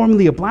was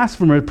formerly a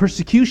blasphemer, a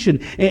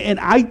persecution, and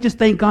I just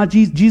thank God,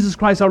 Jesus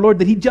Christ our Lord,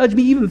 that he judged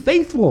me even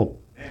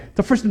faithful.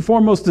 To first and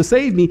foremost to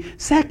save me,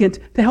 second,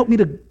 to help me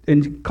to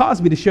and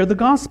cause me to share the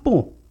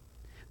gospel.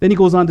 Then he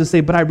goes on to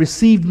say, but I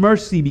received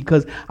mercy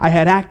because I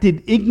had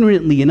acted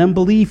ignorantly in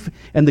unbelief,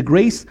 and the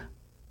grace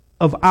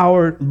of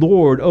our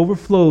Lord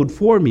overflowed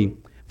for me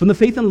from the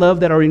faith and love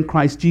that are in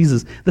Christ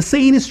Jesus. The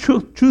saying is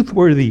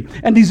truthworthy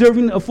and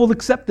deserving of full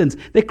acceptance,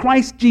 that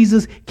Christ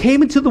Jesus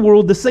came into the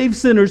world to save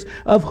sinners,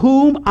 of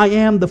whom I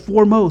am the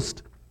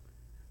foremost.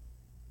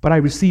 But I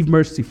received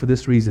mercy for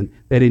this reason,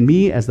 that in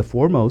me as the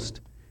foremost,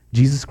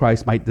 Jesus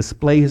Christ might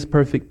display his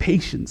perfect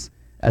patience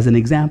as an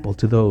example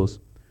to those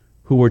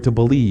who were to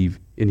believe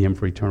in him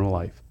for eternal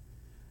life.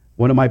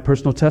 One of my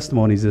personal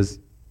testimonies is,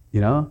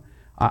 you know,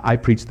 I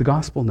preach the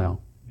gospel now,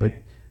 but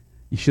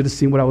you should have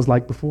seen what I was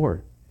like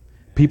before.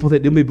 People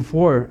that knew me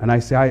before, and I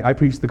say, I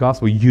preach the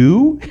gospel.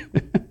 You?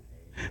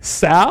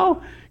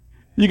 Sal?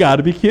 You got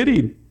to be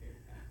kidding.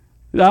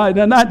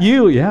 Not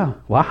you, yeah,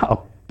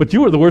 wow. But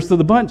you were the worst of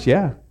the bunch,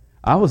 yeah.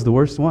 I was the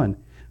worst one.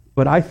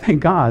 But I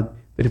thank God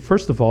that,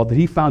 first of all, that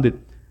he found it,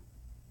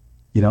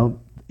 you know,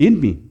 in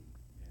me.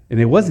 And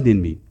it wasn't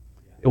in me.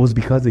 It was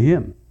because of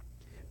him.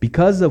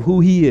 Because of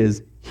who he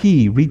is,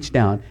 he reached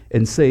down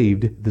and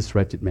saved this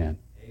wretched man.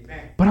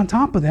 Amen. But on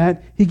top of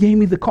that, he gave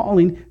me the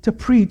calling to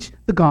preach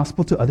the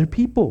gospel to other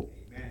people.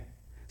 Amen.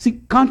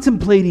 See,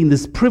 contemplating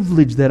this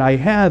privilege that I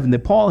have and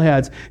that Paul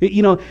has,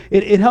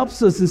 it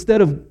helps us,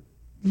 instead of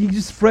you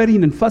just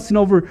fretting and fussing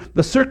over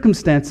the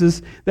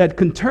circumstances that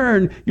can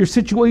turn your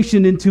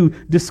situation into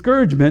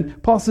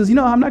discouragement. Paul says,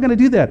 I'm not going to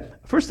do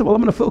that. First of all,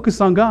 I'm going to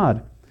focus on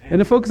God. And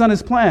to focus on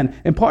his plan.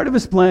 And part of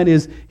his plan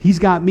is he's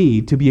got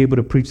me to be able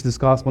to preach this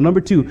gospel. Number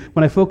two,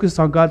 when I focus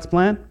on God's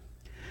plan,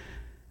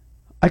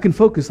 I can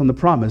focus on the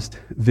promised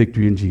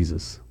victory in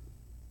Jesus.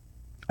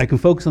 I can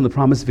focus on the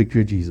promised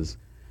victory of Jesus.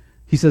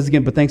 He says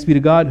again, but thanks be to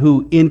God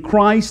who in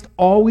Christ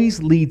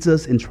always leads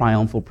us in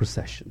triumphal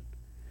procession.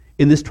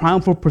 In this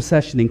triumphal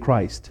procession in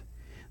Christ,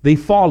 they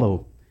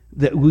follow,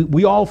 that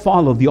we all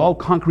follow the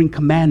all-conquering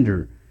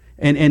commander.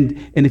 And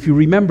if you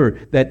remember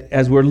that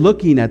as we're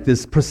looking at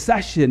this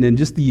procession and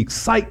just the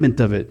excitement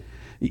of it,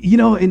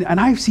 and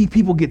I see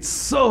people get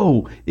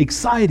so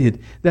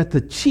excited that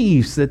the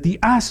Chiefs, that the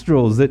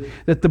Astros,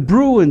 that the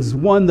Bruins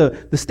won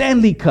the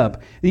Stanley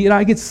Cup.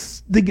 I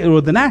think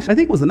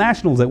it was the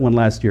Nationals that won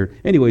last year.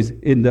 Anyways,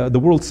 in the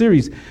World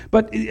Series.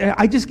 But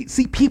I just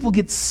see people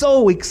get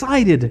so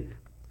excited.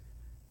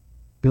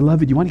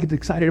 Beloved, you want to get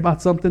excited about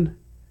something?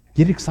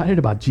 Get excited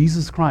about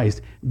Jesus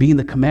Christ being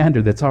the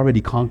commander that's already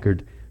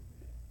conquered.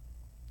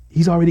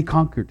 He's already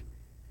conquered.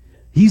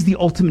 He's the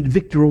ultimate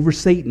victor over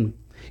Satan.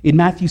 In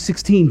Matthew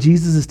 16,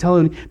 Jesus is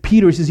telling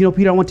Peter, he says,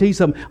 Peter, I want to tell you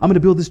something. I'm going to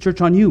build this church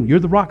on you. You're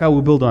the rock I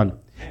will build on.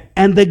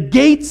 And the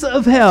gates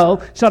of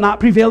hell shall not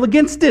prevail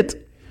against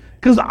it,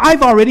 because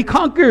I've already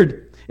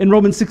conquered. In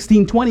Romans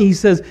 16:20, he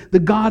says, the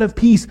God of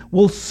peace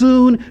will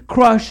soon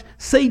crush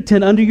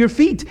Satan under your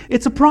feet.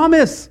 It's a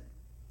promise.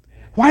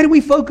 Why do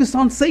we focus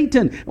on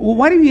Satan?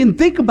 Why do you even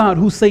think about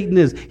who Satan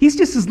is? He's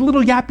just this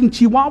little yapping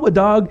chihuahua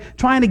dog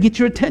trying to get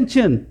your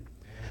attention.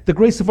 The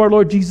grace of our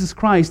Lord Jesus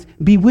Christ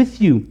be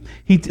with you.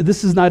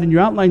 This is not in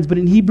your outlines, but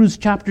in Hebrews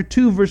chapter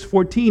 2, verse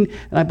 14,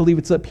 and I believe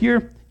it's up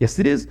here. Yes,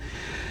 it is.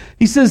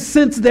 He says,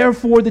 since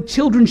therefore the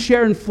children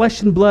share in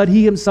flesh and blood,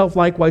 he himself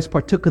likewise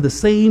partook of the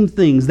same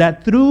things,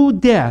 that through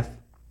death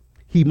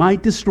he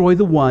might destroy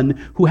the one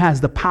who has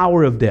the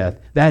power of death,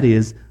 that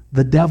is,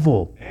 the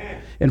devil.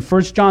 In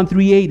 1 John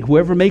 3:8,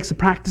 whoever makes a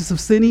practice of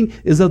sinning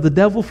is of the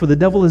devil, for the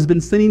devil has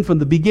been sinning from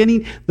the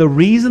beginning. The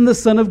reason the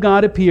Son of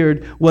God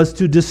appeared was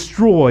to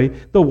destroy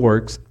the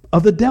works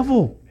of the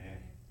devil.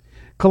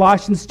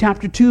 Colossians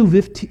chapter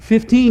 2,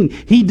 15,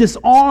 he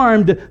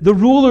disarmed the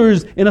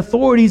rulers and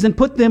authorities and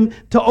put them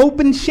to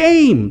open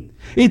shame.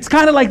 It's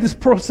kind of like this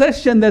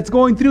procession that's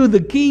going through the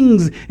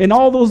kings and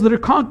all those that are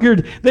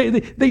conquered.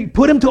 They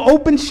put them to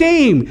open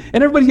shame.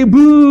 And everybody say,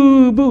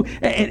 boo, boo.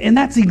 And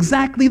that's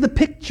exactly the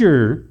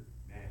picture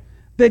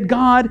that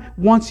God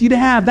wants you to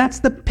have. That's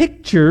the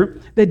picture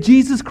that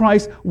Jesus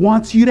Christ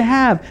wants you to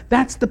have.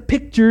 That's the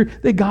picture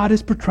that God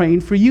is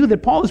portraying for you,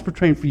 that Paul is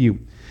portraying for you.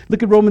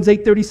 Look at Romans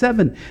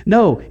 8:37.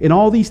 No, in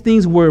all these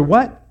things we're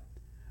what?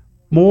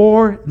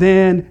 More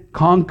than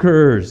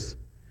conquerors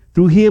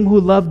through him who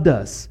loved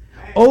us.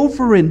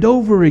 Over and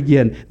over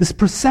again, this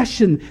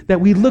procession that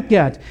we look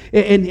at,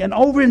 and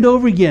over and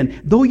over again,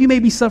 though you may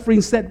be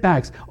suffering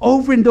setbacks,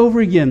 over and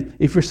over again,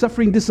 if you're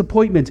suffering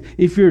disappointment,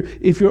 if your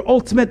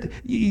ultimate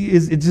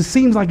it just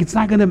seems like it's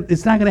not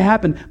gonna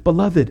happen,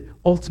 beloved,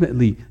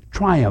 ultimately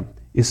triumph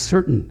is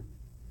certain.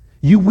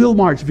 You will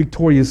march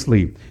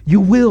victoriously.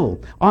 You will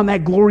on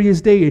that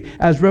glorious day,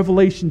 as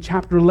Revelation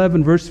chapter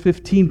 11, verse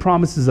 15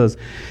 promises us.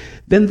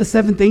 Then the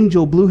seventh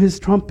angel blew his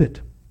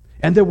trumpet,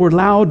 and there were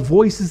loud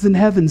voices in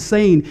heaven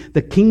saying,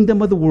 the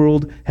kingdom of the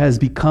world has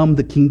become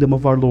the kingdom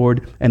of our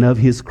Lord and of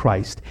his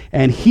Christ,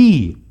 and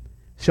he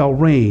shall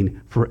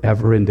reign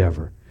forever and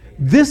ever.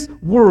 This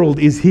world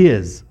is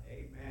his.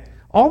 Amen.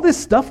 All this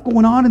stuff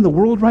going on in the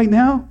world right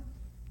now,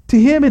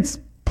 to him it's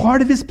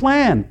part of his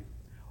plan.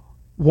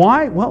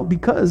 Why? Well,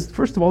 because,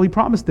 first of all, he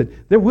promised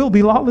it. There will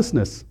be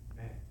lawlessness.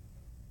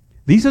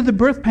 These are the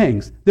birth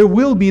pangs. There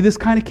will be this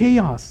kind of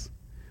chaos.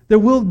 There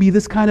will be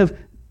this kind of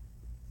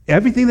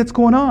everything that's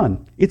going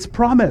on. It's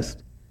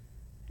promised.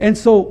 And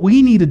so what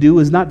we need to do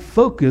is not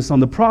focus on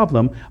the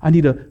problem. I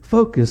need to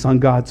focus on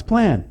God's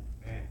plan.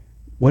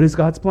 What is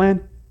God's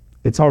plan?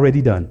 It's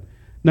already done.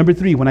 Number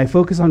 3, when I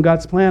focus on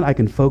God's plan, I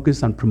can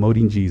focus on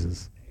promoting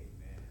Jesus.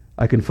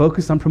 I can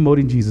focus on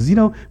promoting Jesus.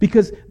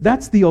 Because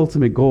that's the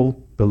ultimate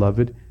goal,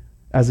 beloved.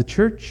 As a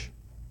church,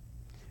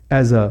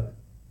 as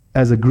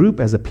a group,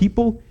 as a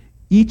people,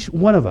 each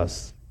one of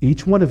us,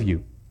 each one of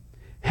you,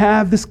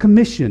 have this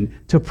commission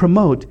to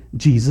promote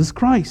Jesus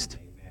Christ.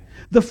 Amen.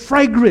 The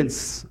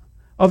fragrance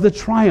of the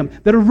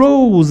triumph that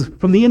arose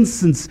from the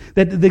incense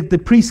that the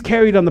priests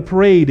carried on the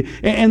parade,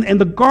 and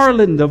the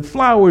garland of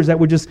flowers that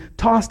were just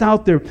tossed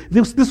out there.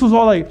 This was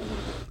all like,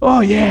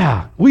 oh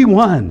yeah, we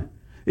won.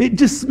 It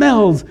just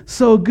smells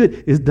so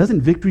good.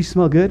 Doesn't victory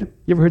smell good?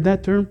 You ever heard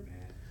that term?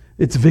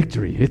 It's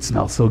victory. It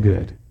smells so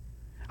good.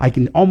 I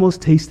can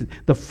almost taste it.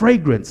 The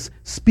fragrance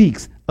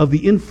speaks of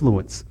the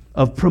influence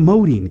of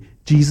promoting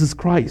Jesus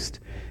Christ.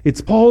 It's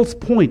Paul's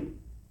point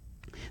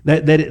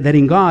that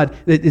in God,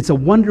 that it's a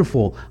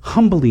wonderful,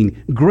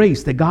 humbling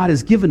grace that God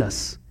has given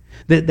us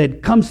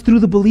that comes through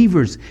the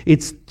believers.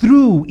 It's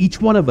through each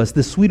one of us,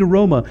 the sweet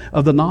aroma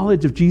of the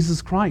knowledge of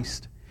Jesus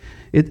Christ.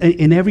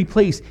 In every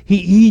place,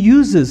 he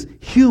uses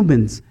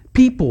humans,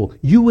 people,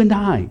 you and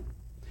I.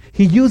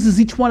 He uses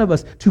each one of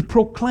us to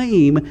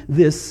proclaim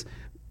this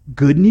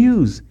good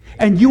news.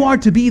 And you are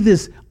to be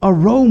this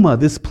aroma,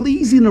 this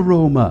pleasing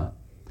aroma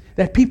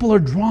that people are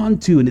drawn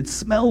to, and it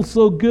smells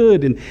so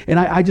good. And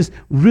I just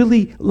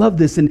really love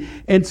this.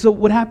 And so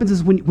what happens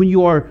is when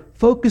you are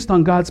focused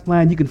on God's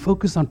plan, you can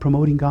focus on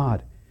promoting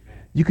God.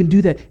 You can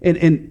do that.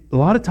 And a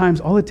lot of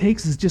times, all it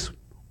takes is just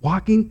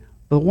walking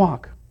the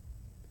walk.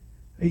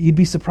 You'd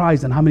be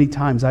surprised on how many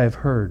times I have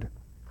heard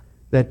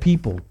that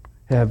people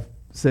have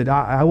said,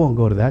 I won't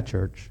go to that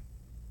church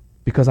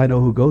because I know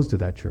who goes to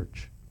that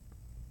church.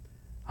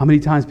 How many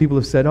times people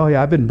have said, oh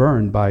yeah, I've been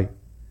burned by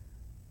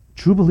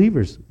true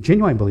believers,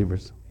 genuine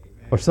believers.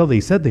 Amen. Or so they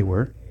said they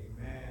were.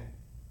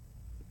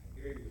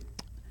 Amen.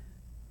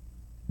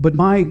 But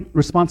my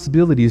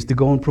responsibility is to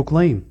go and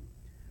proclaim.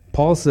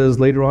 Paul says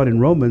later on in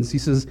Romans, he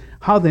says,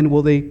 how then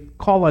will they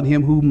call on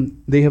him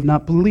whom they have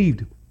not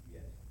believed?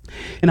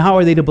 And how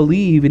are they to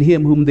believe in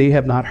him whom they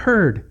have not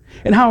heard?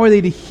 And how are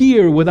they to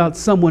hear without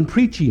someone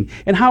preaching?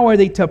 And how are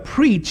they to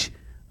preach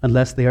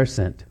unless they are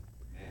sent?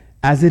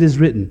 As it is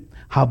written,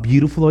 how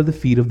beautiful are the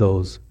feet of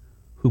those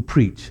who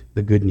preach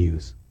the good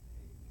news.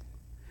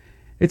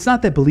 It's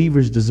not that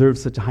believers deserve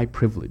such a high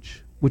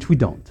privilege, which we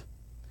don't.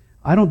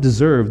 I don't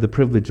deserve the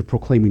privilege of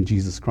proclaiming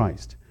Jesus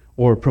Christ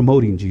or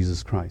promoting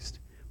Jesus Christ.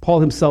 Paul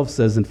himself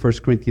says in 1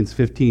 Corinthians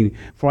 15,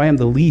 for I am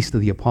the least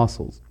of the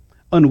apostles,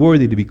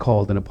 unworthy to be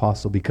called an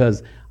apostle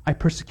because I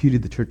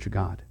persecuted the church of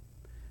God.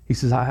 He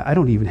says, I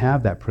don't even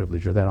have that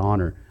privilege or that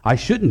honor. I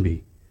shouldn't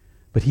be.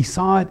 But he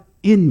saw it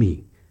in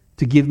me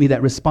to give me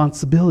that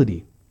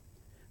responsibility.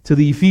 To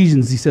the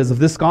Ephesians, he says, of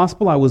this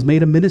gospel I was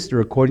made a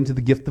minister according to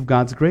the gift of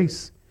God's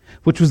grace,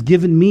 which was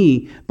given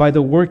me by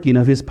the working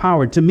of his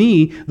power. To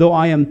me, though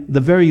I am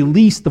the very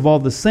least of all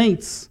the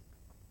saints,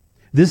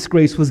 this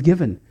grace was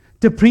given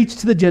to preach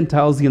to the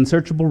Gentiles the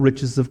unsearchable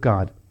riches of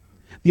God,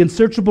 the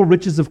unsearchable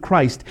riches of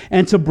Christ,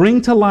 and to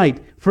bring to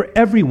light for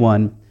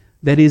everyone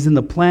that is in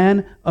the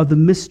plan of the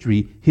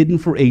mystery hidden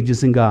for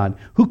ages in God,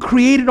 who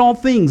created all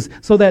things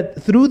so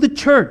that through the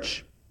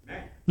church,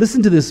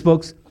 listen to this,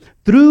 folks,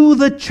 through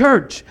the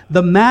church,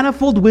 the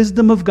manifold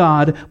wisdom of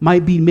God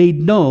might be made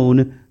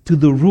known to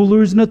the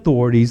rulers and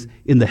authorities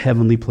in the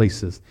heavenly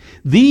places.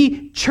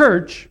 The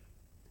church,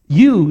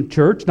 you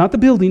church, not the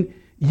building,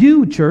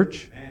 you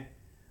church,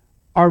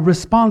 are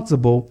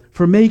responsible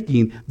for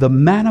making the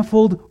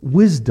manifold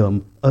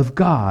wisdom of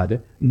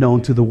God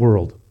known to the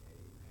world.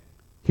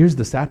 Here's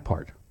the sad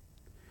part.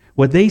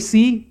 What they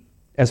see,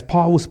 as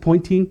Paul was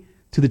pointing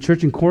to the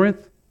church in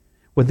Corinth,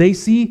 what they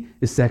see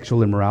is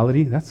sexual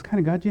immorality. That's the kind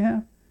of God you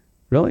have?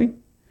 Really?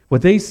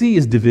 What they see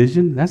is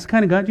division. That's the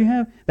kind of God you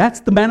have? That's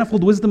the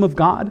manifold wisdom of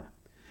God.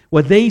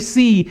 What they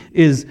see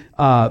is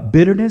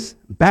bitterness,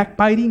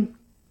 backbiting.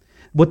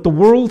 What the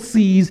world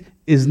sees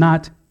is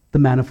not the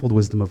manifold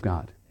wisdom of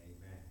God.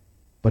 Amen.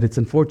 But it's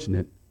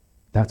unfortunate.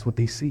 That's what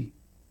they see.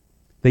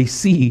 They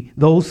see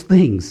those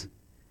things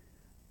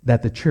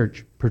that the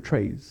church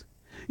portrays.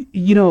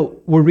 You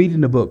know, we're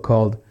reading a book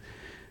called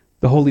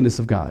The Holiness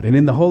of God. And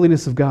in the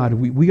holiness of God,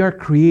 we are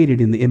created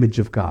in the image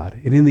of God.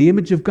 And in the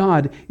image of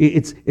God,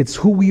 it's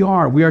who we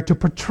are. We are to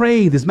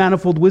portray this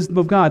manifold wisdom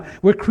of God.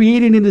 We're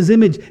created in his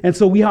image, and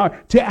so we are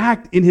to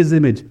act in his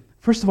image.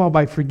 First of all,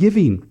 by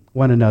forgiving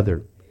one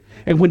another.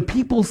 And when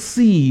people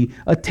see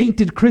a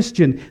tainted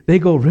Christian, they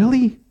go,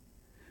 really?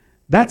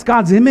 That's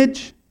God's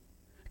image?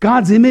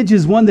 God's image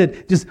is one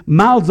that just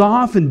mouths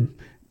off and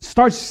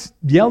starts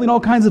yelling all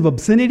kinds of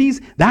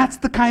obscenities? That's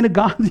the kind of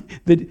God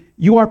that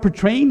you are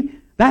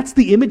portraying? That's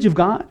the image of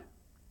God?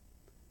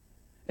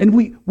 And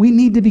we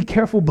need to be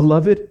careful,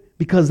 beloved,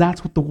 because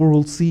that's what the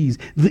world sees.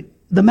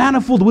 The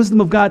manifold wisdom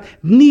of God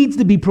needs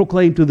to be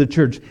proclaimed to the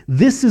church.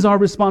 This is our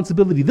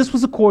responsibility. This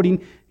was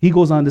according, he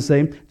goes on to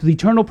say, to the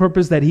eternal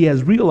purpose that he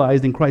has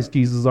realized in Christ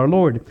Jesus our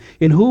Lord,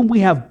 in whom we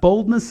have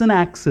boldness and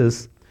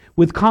access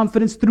with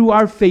confidence through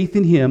our faith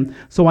in him.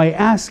 So I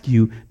ask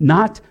you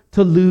not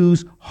to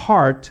lose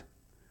heart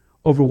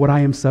over what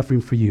I am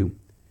suffering for you,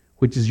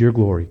 which is your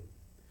glory.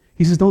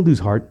 He says, don't lose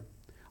heart.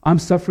 I'm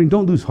suffering,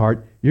 don't lose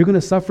heart. You're going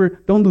to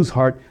suffer, don't lose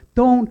heart.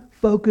 Don't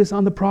focus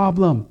on the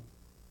problem.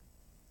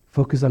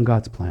 Focus on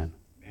God's plan.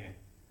 Man.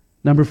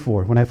 Number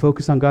 4, when I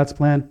focus on God's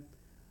plan,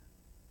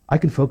 I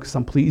can focus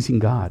on pleasing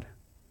God.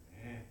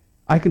 Man.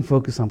 I can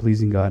focus on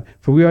pleasing God.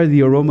 For we are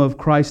the aroma of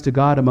Christ to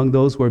God among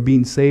those who are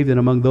being saved and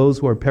among those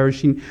who are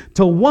perishing.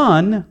 To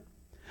one,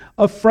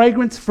 a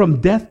fragrance from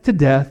death to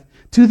death.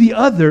 To the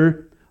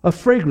other, a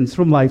fragrance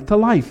from life to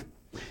life.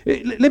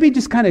 Let me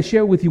just kind of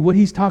share with you what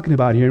he's talking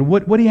about here and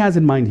what he has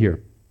in mind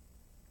here.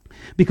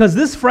 Because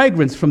this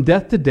fragrance from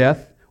death to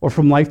death or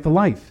from life to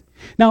life.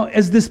 Now,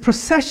 as this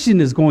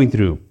procession is going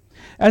through,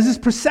 as this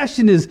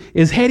procession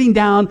is heading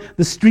down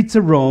the streets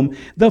of Rome,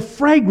 the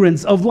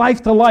fragrance of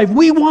life to life,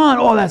 we want,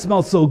 oh, that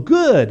smells so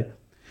good.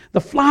 The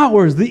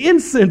flowers, the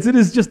incense, it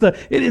is just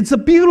it's a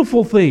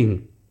beautiful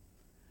thing.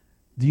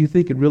 Do you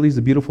think it really is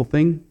a beautiful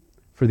thing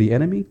for the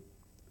enemy?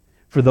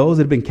 For those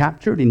that have been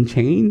captured in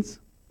chains?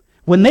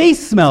 When they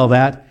smell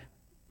that,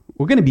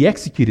 we're going to be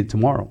executed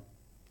tomorrow.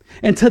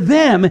 And to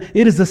them, it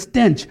is a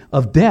stench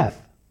of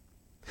death.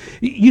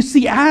 You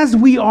see, as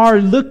we are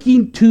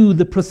looking to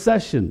the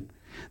procession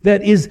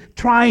that is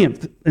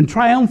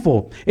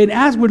triumphal, and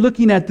as we're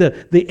looking at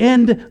the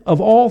end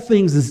of all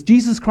things as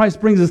Jesus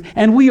Christ brings us,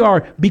 and we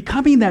are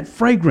becoming that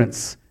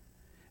fragrance,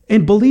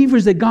 and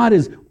believers that God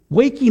is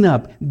waking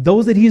up,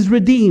 those that he has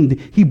redeemed,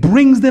 he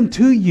brings them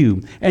to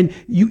you, and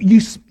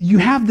you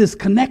have this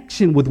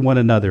connection with one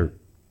another.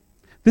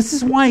 This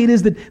is why it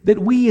is that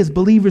we as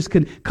believers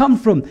can come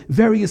from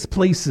various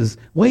places,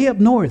 way up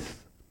north,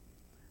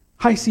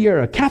 High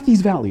Sierra,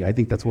 Cathy's Valley, I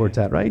think that's where it's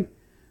at, right?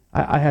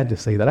 I had to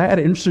say that. I had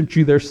to insert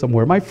you there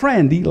somewhere. My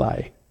friend,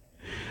 Eli.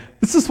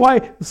 This is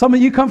why some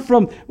of you come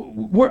from,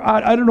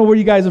 I don't know where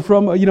you guys are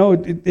from,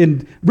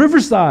 in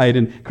Riverside,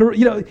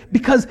 and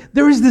because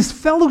there is this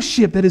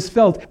fellowship that is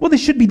felt. Well,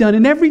 this should be done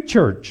in every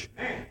church.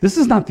 This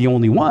is not the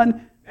only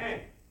one.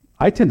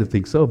 I tend to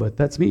think so, but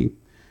that's me.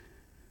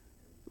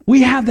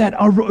 We have that,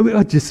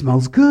 it just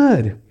smells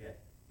good.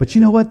 But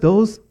you know what?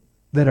 Those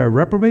that are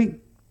reprobate,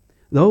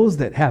 those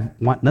that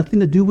want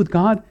nothing to do with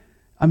God,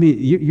 I mean,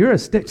 you're a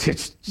stick.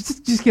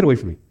 Just get away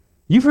from me.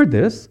 You've heard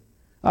this.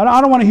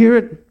 I don't want to hear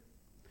it.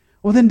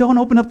 Well, then don't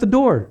open up the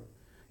door.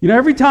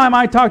 Every time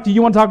I talk to you,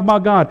 you want to talk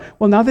about God.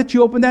 Well, now that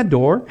you open that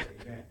door,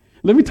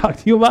 let me talk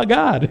to you about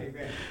God.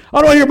 Amen. I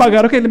don't want to hear about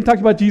God. Okay, let me talk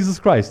to you about Jesus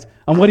Christ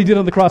and what he did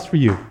on the cross for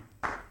you.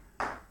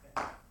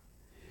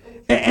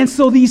 And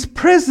so these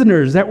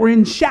prisoners that were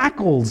in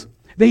shackles,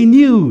 they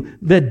knew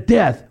that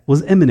death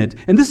was imminent.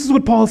 And this is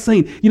what Paul's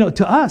saying.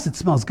 To us, it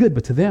smells good,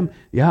 but to them,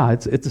 yeah,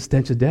 it's a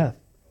stench of death.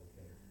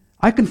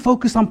 I can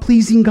focus on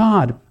pleasing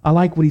God. I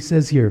like what he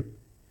says here.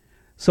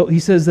 So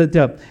he says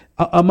that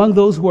among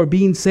those who are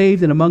being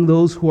saved and among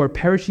those who are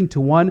perishing,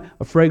 to one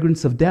a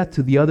fragrance of death,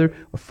 to the other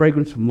a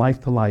fragrance from life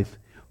to life.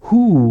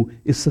 Who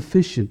is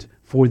sufficient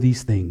for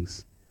these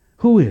things?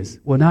 Who is?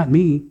 Well, not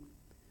me.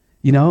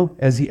 You know,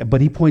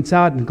 but he points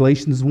out in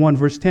Galatians 1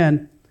 verse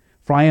 10,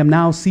 for I am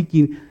now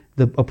seeking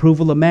the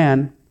approval of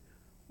man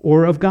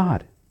or of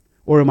God.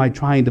 Or am I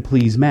trying to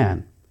please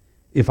man?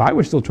 If I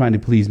were still trying to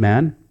please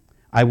man,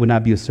 I would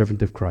not be a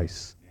servant of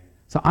Christ.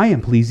 So I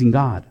am pleasing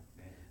God.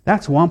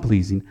 That's who I'm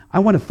pleasing. I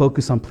want to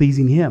focus on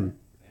pleasing him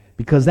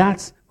because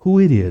that's who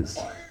it is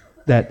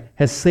that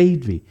has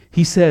saved me.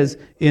 He says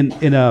in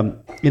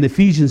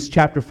Ephesians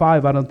chapter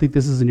 5, I don't think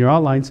this is in your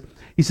outlines,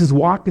 he says,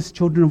 walk as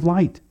children of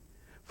light.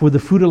 For the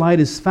fruit of light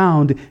is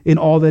found in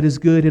all that is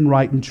good and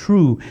right and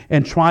true,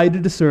 and try to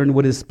discern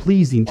what is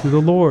pleasing to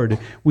the Lord.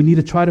 We need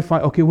to try to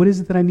find, okay, what is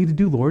it that I need to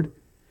do, Lord?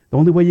 The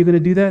only way you're going to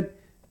do that,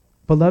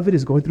 beloved,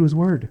 is going through his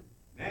word.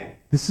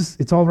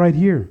 It's all right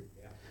here.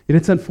 And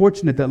it's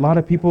unfortunate that a lot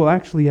of people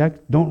actually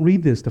don't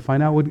read this to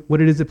find out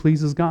what it is that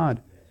pleases God.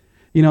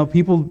 You know,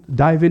 people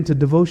dive into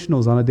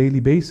devotionals on a daily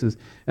basis,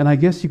 and I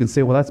guess you can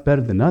say, well, that's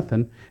better than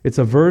nothing. It's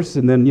a verse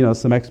and then,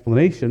 some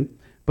explanation,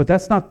 but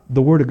that's not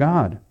the Word of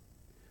God.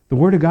 The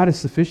Word of God is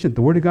sufficient.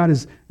 The Word of God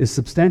is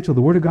substantial.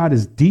 The Word of God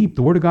is deep.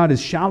 The Word of God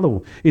is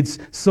shallow. It's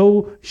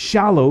so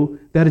shallow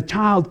that a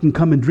child can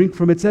come and drink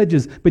from its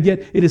edges, but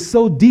yet it is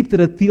so deep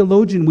that a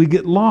theologian will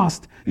get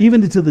lost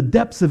even into the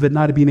depths of it,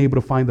 not being able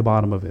to find the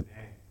bottom of it.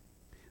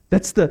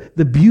 That's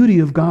the beauty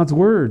of God's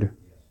Word.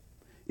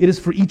 It is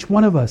for each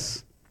one of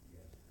us.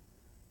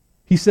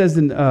 He says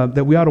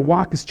that we ought to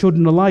walk as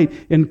children of light.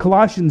 In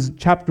Colossians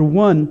chapter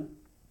 1,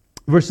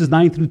 verses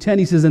 9 through 10,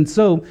 he says, and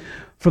so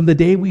from the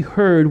day we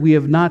heard, we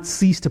have not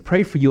ceased to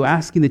pray for you,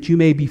 asking that you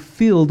may be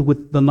filled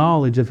with the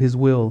knowledge of his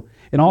will,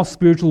 and all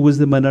spiritual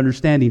wisdom and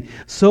understanding,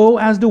 so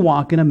as to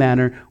walk in a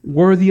manner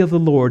worthy of the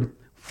Lord,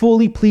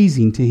 fully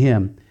pleasing to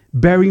him,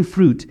 bearing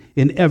fruit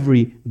in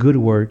every good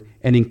work,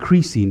 and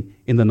increasing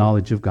in the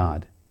knowledge of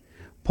God.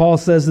 Paul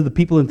says to the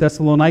people in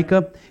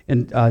Thessalonica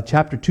in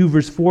chapter 2,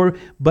 verse 4,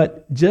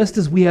 but just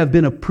as we have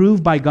been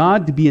approved by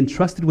God to be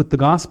entrusted with the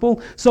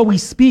gospel, so we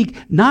speak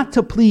not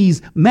to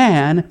please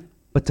man,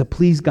 but to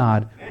please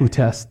God who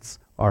tests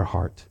our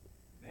heart.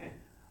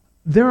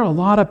 There are a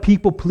lot of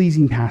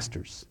people-pleasing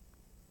pastors.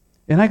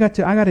 And I got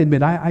to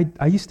admit,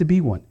 I used to be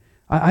one.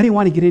 I didn't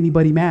want to get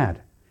anybody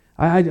mad.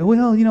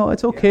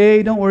 It's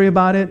okay, don't worry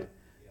about it.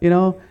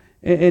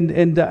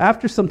 And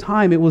after some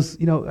time, it was,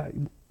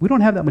 we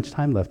don't have that much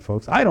time left,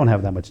 folks. I don't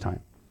have that much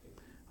time.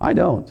 I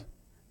don't.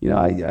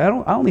 I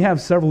only have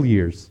several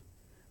years,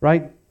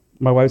 right?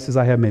 My wife says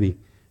I have many.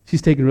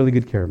 She's taking really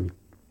good care of me.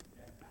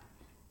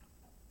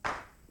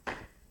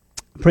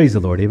 Praise the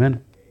Lord,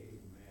 amen?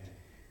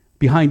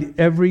 Behind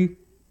every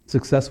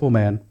successful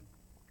man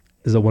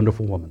is a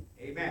wonderful woman.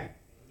 Amen.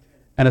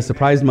 And a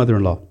surprised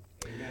mother-in-law.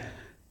 Amen.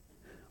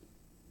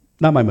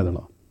 Not my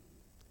mother-in-law.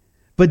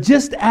 But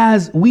just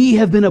as we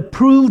have been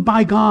approved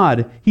by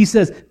God, he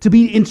says, to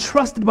be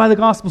entrusted by the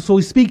gospel, so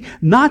we speak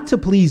not to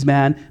please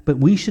man, but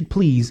we should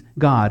please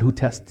God who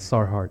tests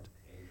our heart.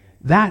 Amen.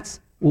 That's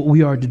what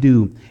we are to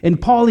do.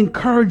 And Paul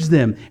encouraged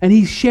them, and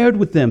he shared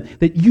with them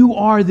that you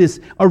are this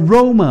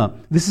aroma.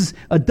 This is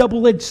a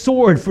double-edged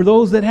sword for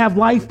those that have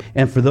life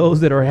and for those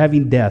that are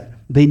having death.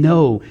 They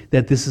know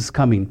that this is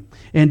coming.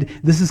 And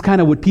this is kind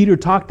of what Peter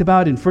talked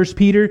about in 1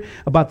 Peter,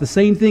 about the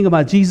same thing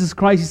about Jesus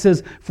Christ. He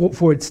says,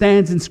 for it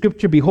stands in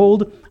Scripture,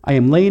 behold, I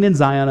am laying in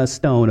Zion a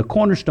stone, a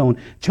cornerstone,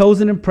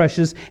 chosen and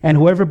precious, and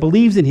whoever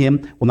believes in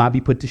him will not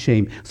be put to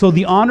shame. So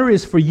the honor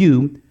is for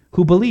you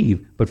who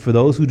believe, but for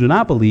those who do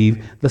not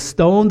believe, the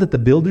stone that the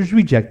builders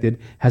rejected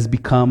has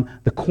become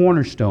the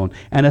cornerstone,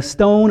 and a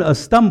stone of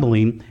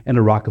stumbling and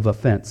a rock of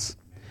offense.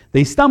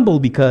 They stumble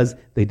because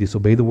they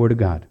disobey the word of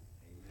God,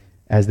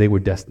 as they were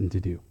destined to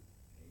do.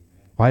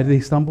 Why do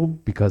they stumble?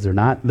 Because they're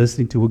not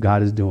listening to what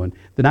God is doing.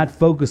 They're not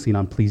focusing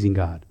on pleasing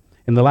God.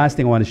 And the last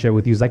thing I want to share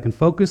with you is I can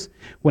focus,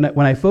 when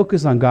I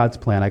focus on God's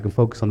plan, I can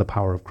focus on the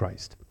power of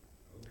Christ.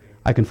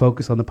 I can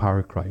focus on the power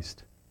of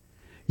Christ.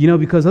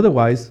 Because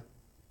otherwise,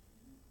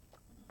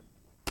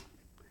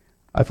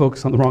 I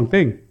focus on the wrong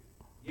thing.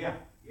 Yeah.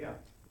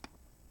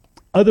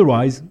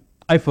 Otherwise,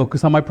 I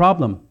focus on my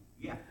problem.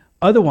 Yeah.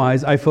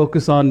 Otherwise, I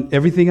focus on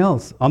everything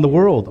else, on the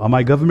world, on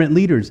my government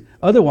leaders.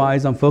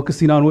 Otherwise, I'm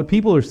focusing on what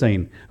people are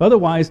saying.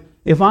 Otherwise,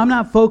 if I'm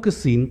not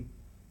focusing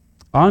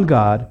on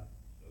God,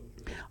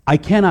 I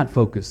cannot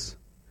focus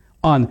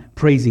on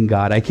praising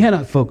God. I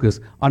cannot focus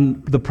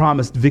on the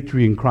promised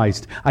victory in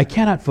Christ. I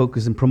cannot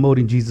focus on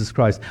promoting Jesus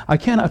Christ. I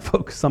cannot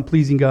focus on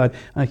pleasing God.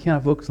 And I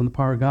cannot focus on the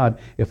power of God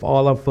if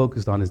all I'm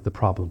focused on is the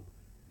problem.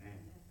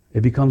 It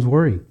becomes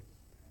worry.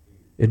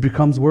 It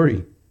becomes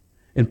worry.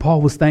 And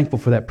Paul was thankful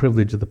for that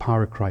privilege of the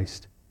power of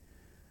Christ.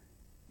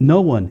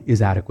 No one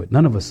is adequate.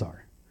 None of us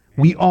are.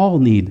 We all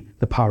need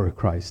the power of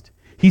Christ.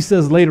 He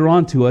says later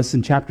on to us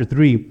in chapter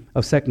 3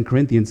 of 2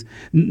 Corinthians,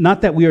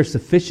 not that we are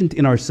sufficient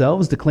in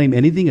ourselves to claim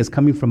anything as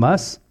coming from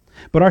us,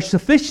 but our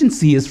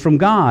sufficiency is from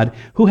God,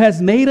 who has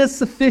made us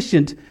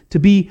sufficient to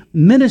be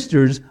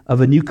ministers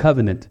of a new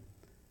covenant.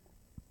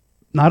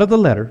 not of the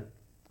letter,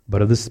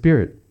 but of the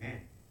Spirit.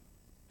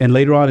 And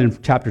later on in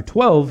chapter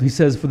 12, he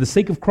says, for the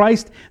sake of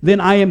Christ,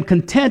 then I am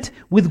content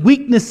with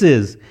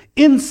weaknesses,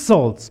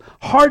 insults,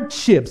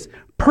 hardships,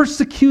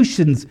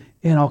 persecutions,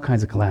 and all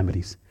kinds of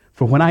calamities.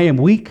 For when I am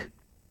weak,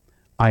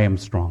 I am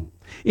strong.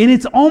 And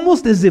it's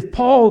almost as if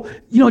Paul,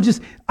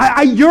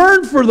 I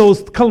yearn for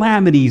those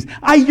calamities.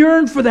 I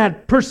yearn for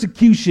that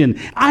persecution.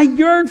 I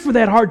yearn for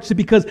that hardship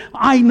because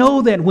I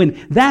know that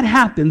when that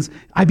happens,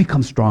 I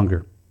become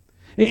stronger.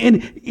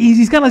 And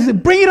he's kind of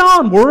like, bring it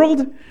on,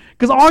 world,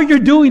 because all you're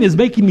doing is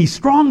making me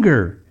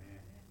stronger.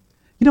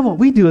 You know what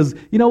we do is,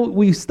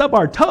 we stub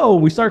our toe,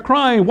 we start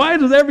crying. Why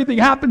does everything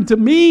happen to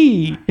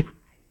me?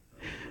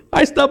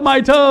 I stubbed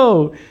my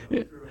toe.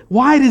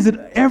 Why does it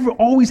ever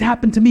always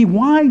happen to me?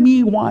 Why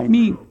me? Why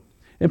me?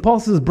 And Paul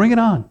says, bring it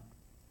on.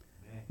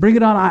 Bring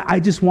it on. I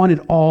just want it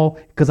all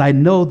because I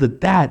know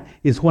that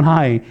is when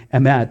I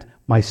am at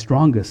my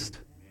strongest.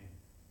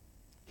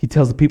 He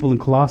tells the people in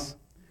Colossae,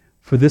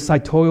 for this I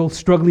toil,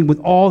 struggling with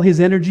all his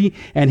energy,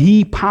 and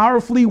he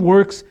powerfully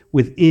works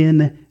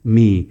within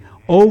me.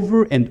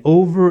 Over and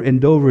over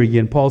and over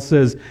again, Paul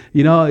says,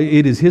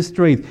 it is his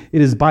strength.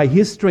 It is by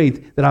his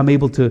strength that I'm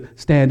able to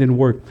stand and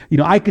work.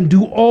 I can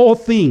do all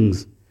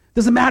things.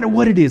 Doesn't matter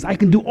what it is. I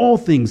can do all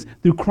things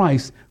through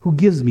Christ who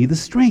gives me the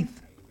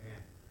strength. Amen.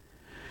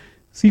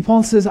 See,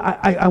 Paul says,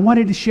 I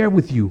wanted to share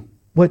with you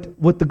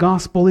what the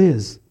gospel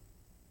is.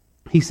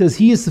 He says,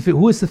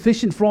 who is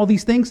sufficient for all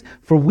these things?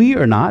 For we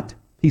are not,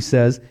 he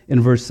says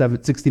in verse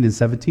 16 and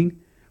 17,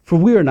 for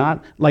we are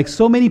not like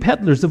so many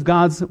peddlers of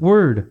God's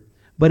word,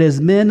 but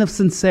as men of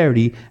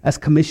sincerity, as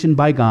commissioned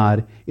by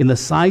God, in the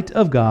sight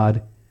of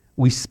God,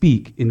 we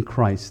speak in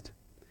Christ.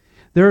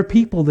 There are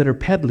people that are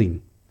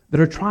peddling, that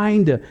are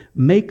trying to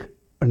make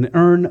and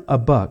earn a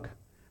buck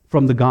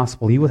from the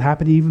gospel. It was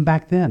happening even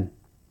back then.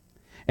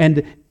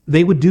 And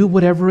they would do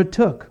whatever it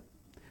took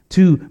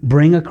to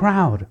bring a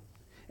crowd.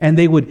 And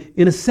they would,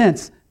 in a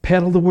sense,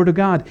 peddle the word of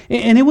God.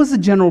 And it was a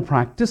general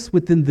practice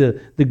within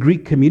the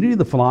Greek community,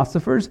 the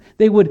philosophers.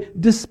 They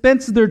would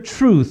dispense their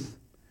truth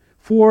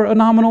for a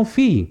nominal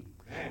fee.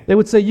 They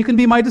would say, you can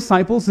be my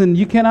disciples and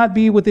you cannot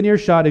be within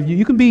earshot of you.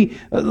 You can be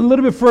a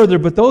little bit further,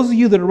 but those of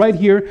you that are right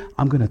here,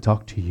 I'm going to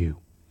talk to you.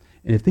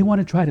 And if they want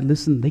to try to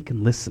listen, they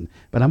can listen.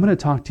 But I'm going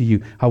to talk to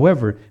you.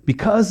 However,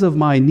 because of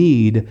my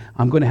need,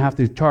 I'm going to have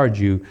to charge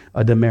you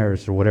a denarii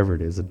or whatever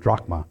it is, a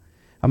drachma.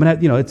 I'm going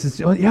to have, it's just,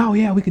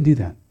 yeah, we can do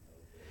that.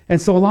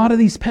 And so a lot of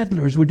these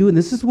peddlers were doing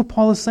this. This is what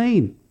Paul is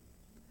saying.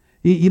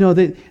 They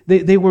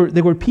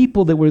were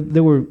people that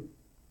were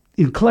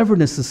in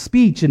cleverness of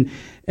speech. And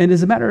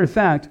as a matter of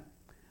fact,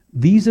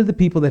 these are the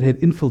people that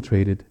had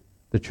infiltrated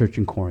the church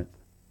in Corinth.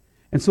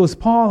 And so as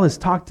Paul has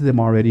talked to them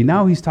already,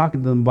 now he's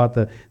talking to them about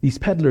these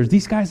peddlers.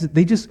 These guys,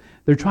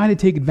 they're trying to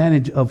take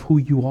advantage of who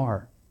you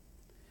are.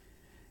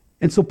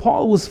 And so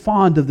Paul was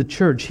fond of the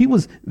church. He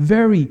was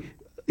very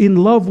in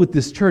love with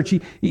this church.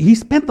 He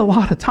spent a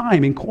lot of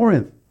time in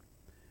Corinth.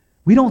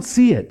 We don't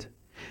see it.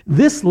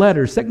 This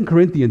letter, 2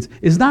 Corinthians,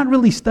 is not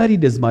really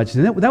studied as much.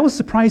 And that was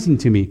surprising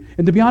to me.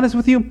 And to be honest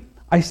with you,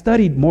 I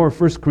studied more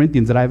 1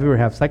 Corinthians than I've ever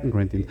have 2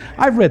 Corinthians.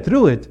 I've read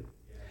through it.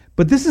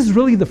 But this is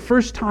really the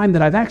first time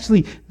that I've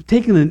actually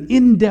taken an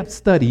in-depth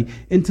study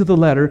into the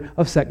letter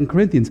of 2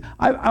 Corinthians.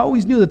 I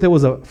always knew that there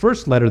was a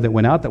first letter that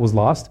went out that was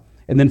lost,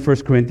 and then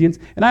 1 Corinthians.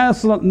 And I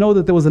also know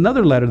that there was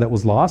another letter that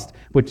was lost,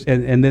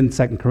 and then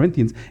 2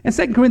 Corinthians. And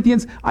 2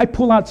 Corinthians, I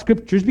pull out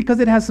scriptures because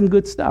it has some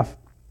good stuff.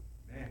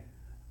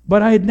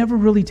 But I had never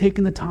really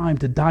taken the time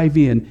to dive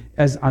in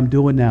as I'm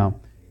doing now.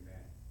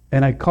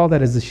 And I call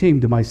that as a shame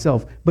to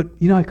myself. But,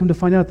 I come to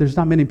find out there's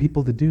not many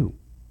people that do.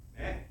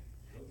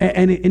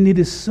 And it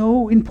is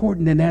so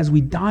important, and as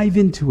we dive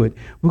into it,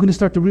 we're going to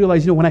start to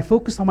realize, when I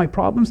focus on my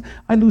problems,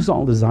 I lose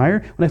all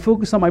desire. When I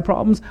focus on my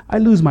problems, I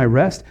lose my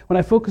rest. When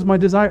I focus on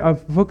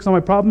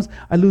my problems,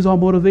 I lose all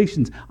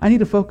motivations. I need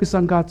to focus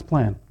on God's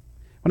plan.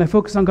 When I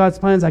focus on God's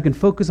plans, I can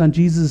focus on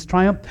Jesus'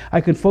 triumph.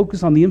 I can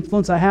focus on the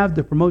influence I have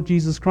to promote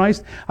Jesus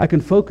Christ. I can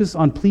focus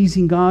on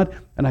pleasing God,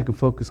 and I can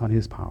focus on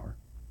His power.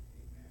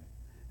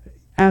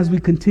 As we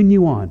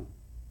continue on,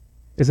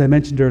 as I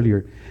mentioned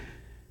earlier,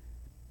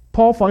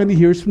 Paul finally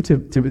hears from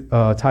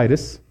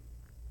Titus.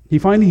 He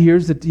finally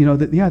hears that,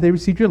 they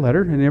received your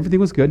letter and everything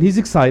was good. He's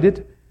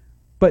excited,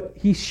 but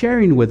he's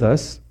sharing with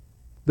us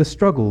the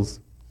struggles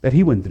that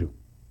he went through.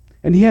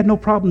 And he had no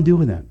problem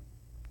doing that,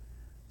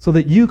 so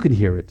that you can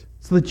hear it,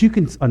 so that you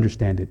can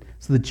understand it,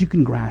 so that you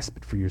can grasp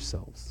it for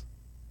yourselves.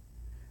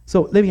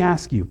 So let me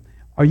ask you,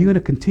 are you going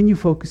to continue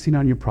focusing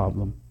on your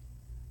problem,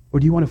 or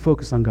do you want to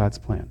focus on God's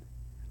plan?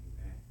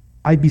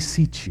 I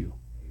beseech you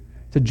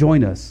to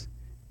join us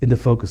into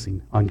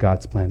focusing on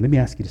God's plan. Let me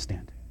ask you to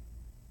stand.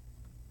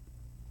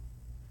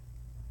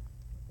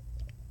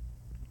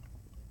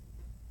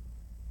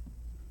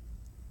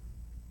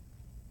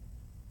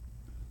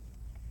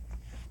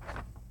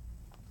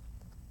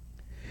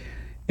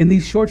 In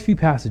these short few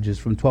passages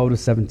from 12 to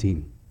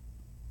 17,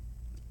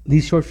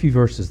 these short few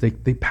verses, they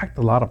packed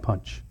a lot of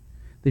punch.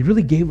 They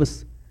really gave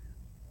us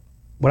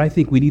what I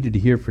think we needed to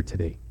hear for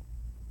today.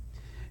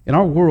 In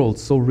our world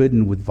so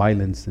ridden with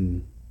violence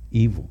and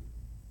evil,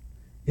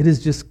 it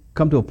has just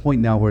come to a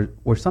point now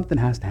where something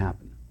has to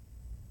happen.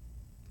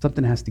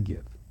 Something has to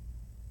give.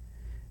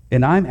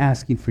 And I'm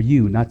asking for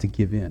you not to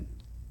give in.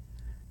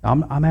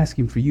 I'm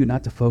asking for you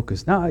not to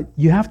focus. Now,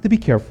 you have to be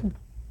careful,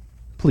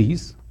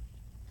 please.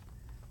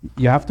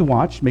 You have to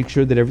watch, make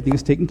sure that everything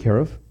is taken care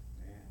of.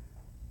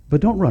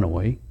 But don't run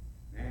away.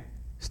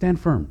 Stand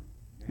firm.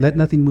 Let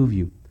nothing move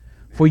you.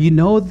 For you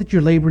know that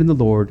your labor in the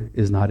Lord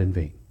is not in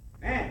vain.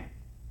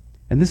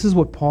 And this is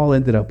what Paul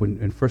ended up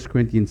in 1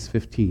 Corinthians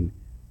 15.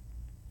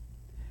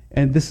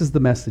 And this is the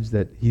message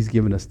that he's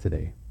given us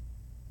today.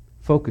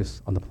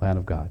 Focus on the plan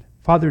of God.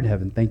 Father in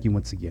heaven, thank you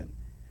once again.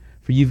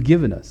 For you've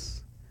given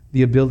us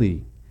the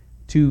ability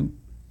to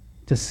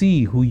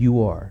see who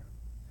you are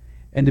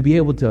and to be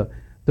able to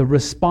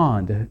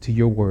respond to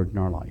your word in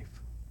our life.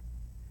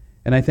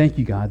 And I thank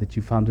you, God, that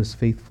you found us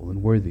faithful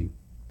and worthy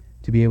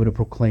to be able to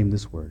proclaim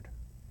this word.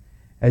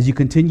 As you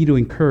continue to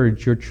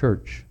encourage your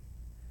church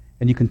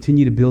and you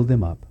continue to build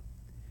them up,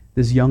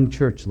 this young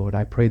church, Lord,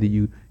 I pray that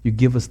you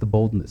give us the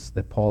boldness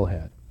that Paul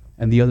had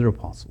and the other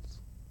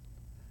apostles,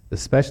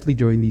 especially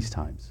during these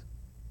times.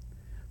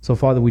 So,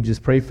 Father, we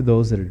just pray for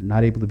those that are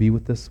not able to be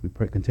with us. We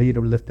pray, continue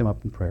to lift them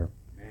up in prayer.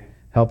 Amen.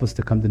 Help us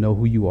to come to know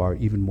who you are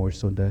even more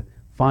so, to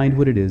find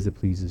what it is that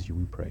pleases you,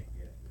 we pray.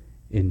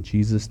 In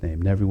Jesus'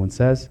 name. And everyone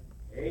says,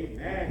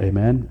 Amen.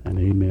 Amen and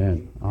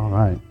amen. All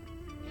right.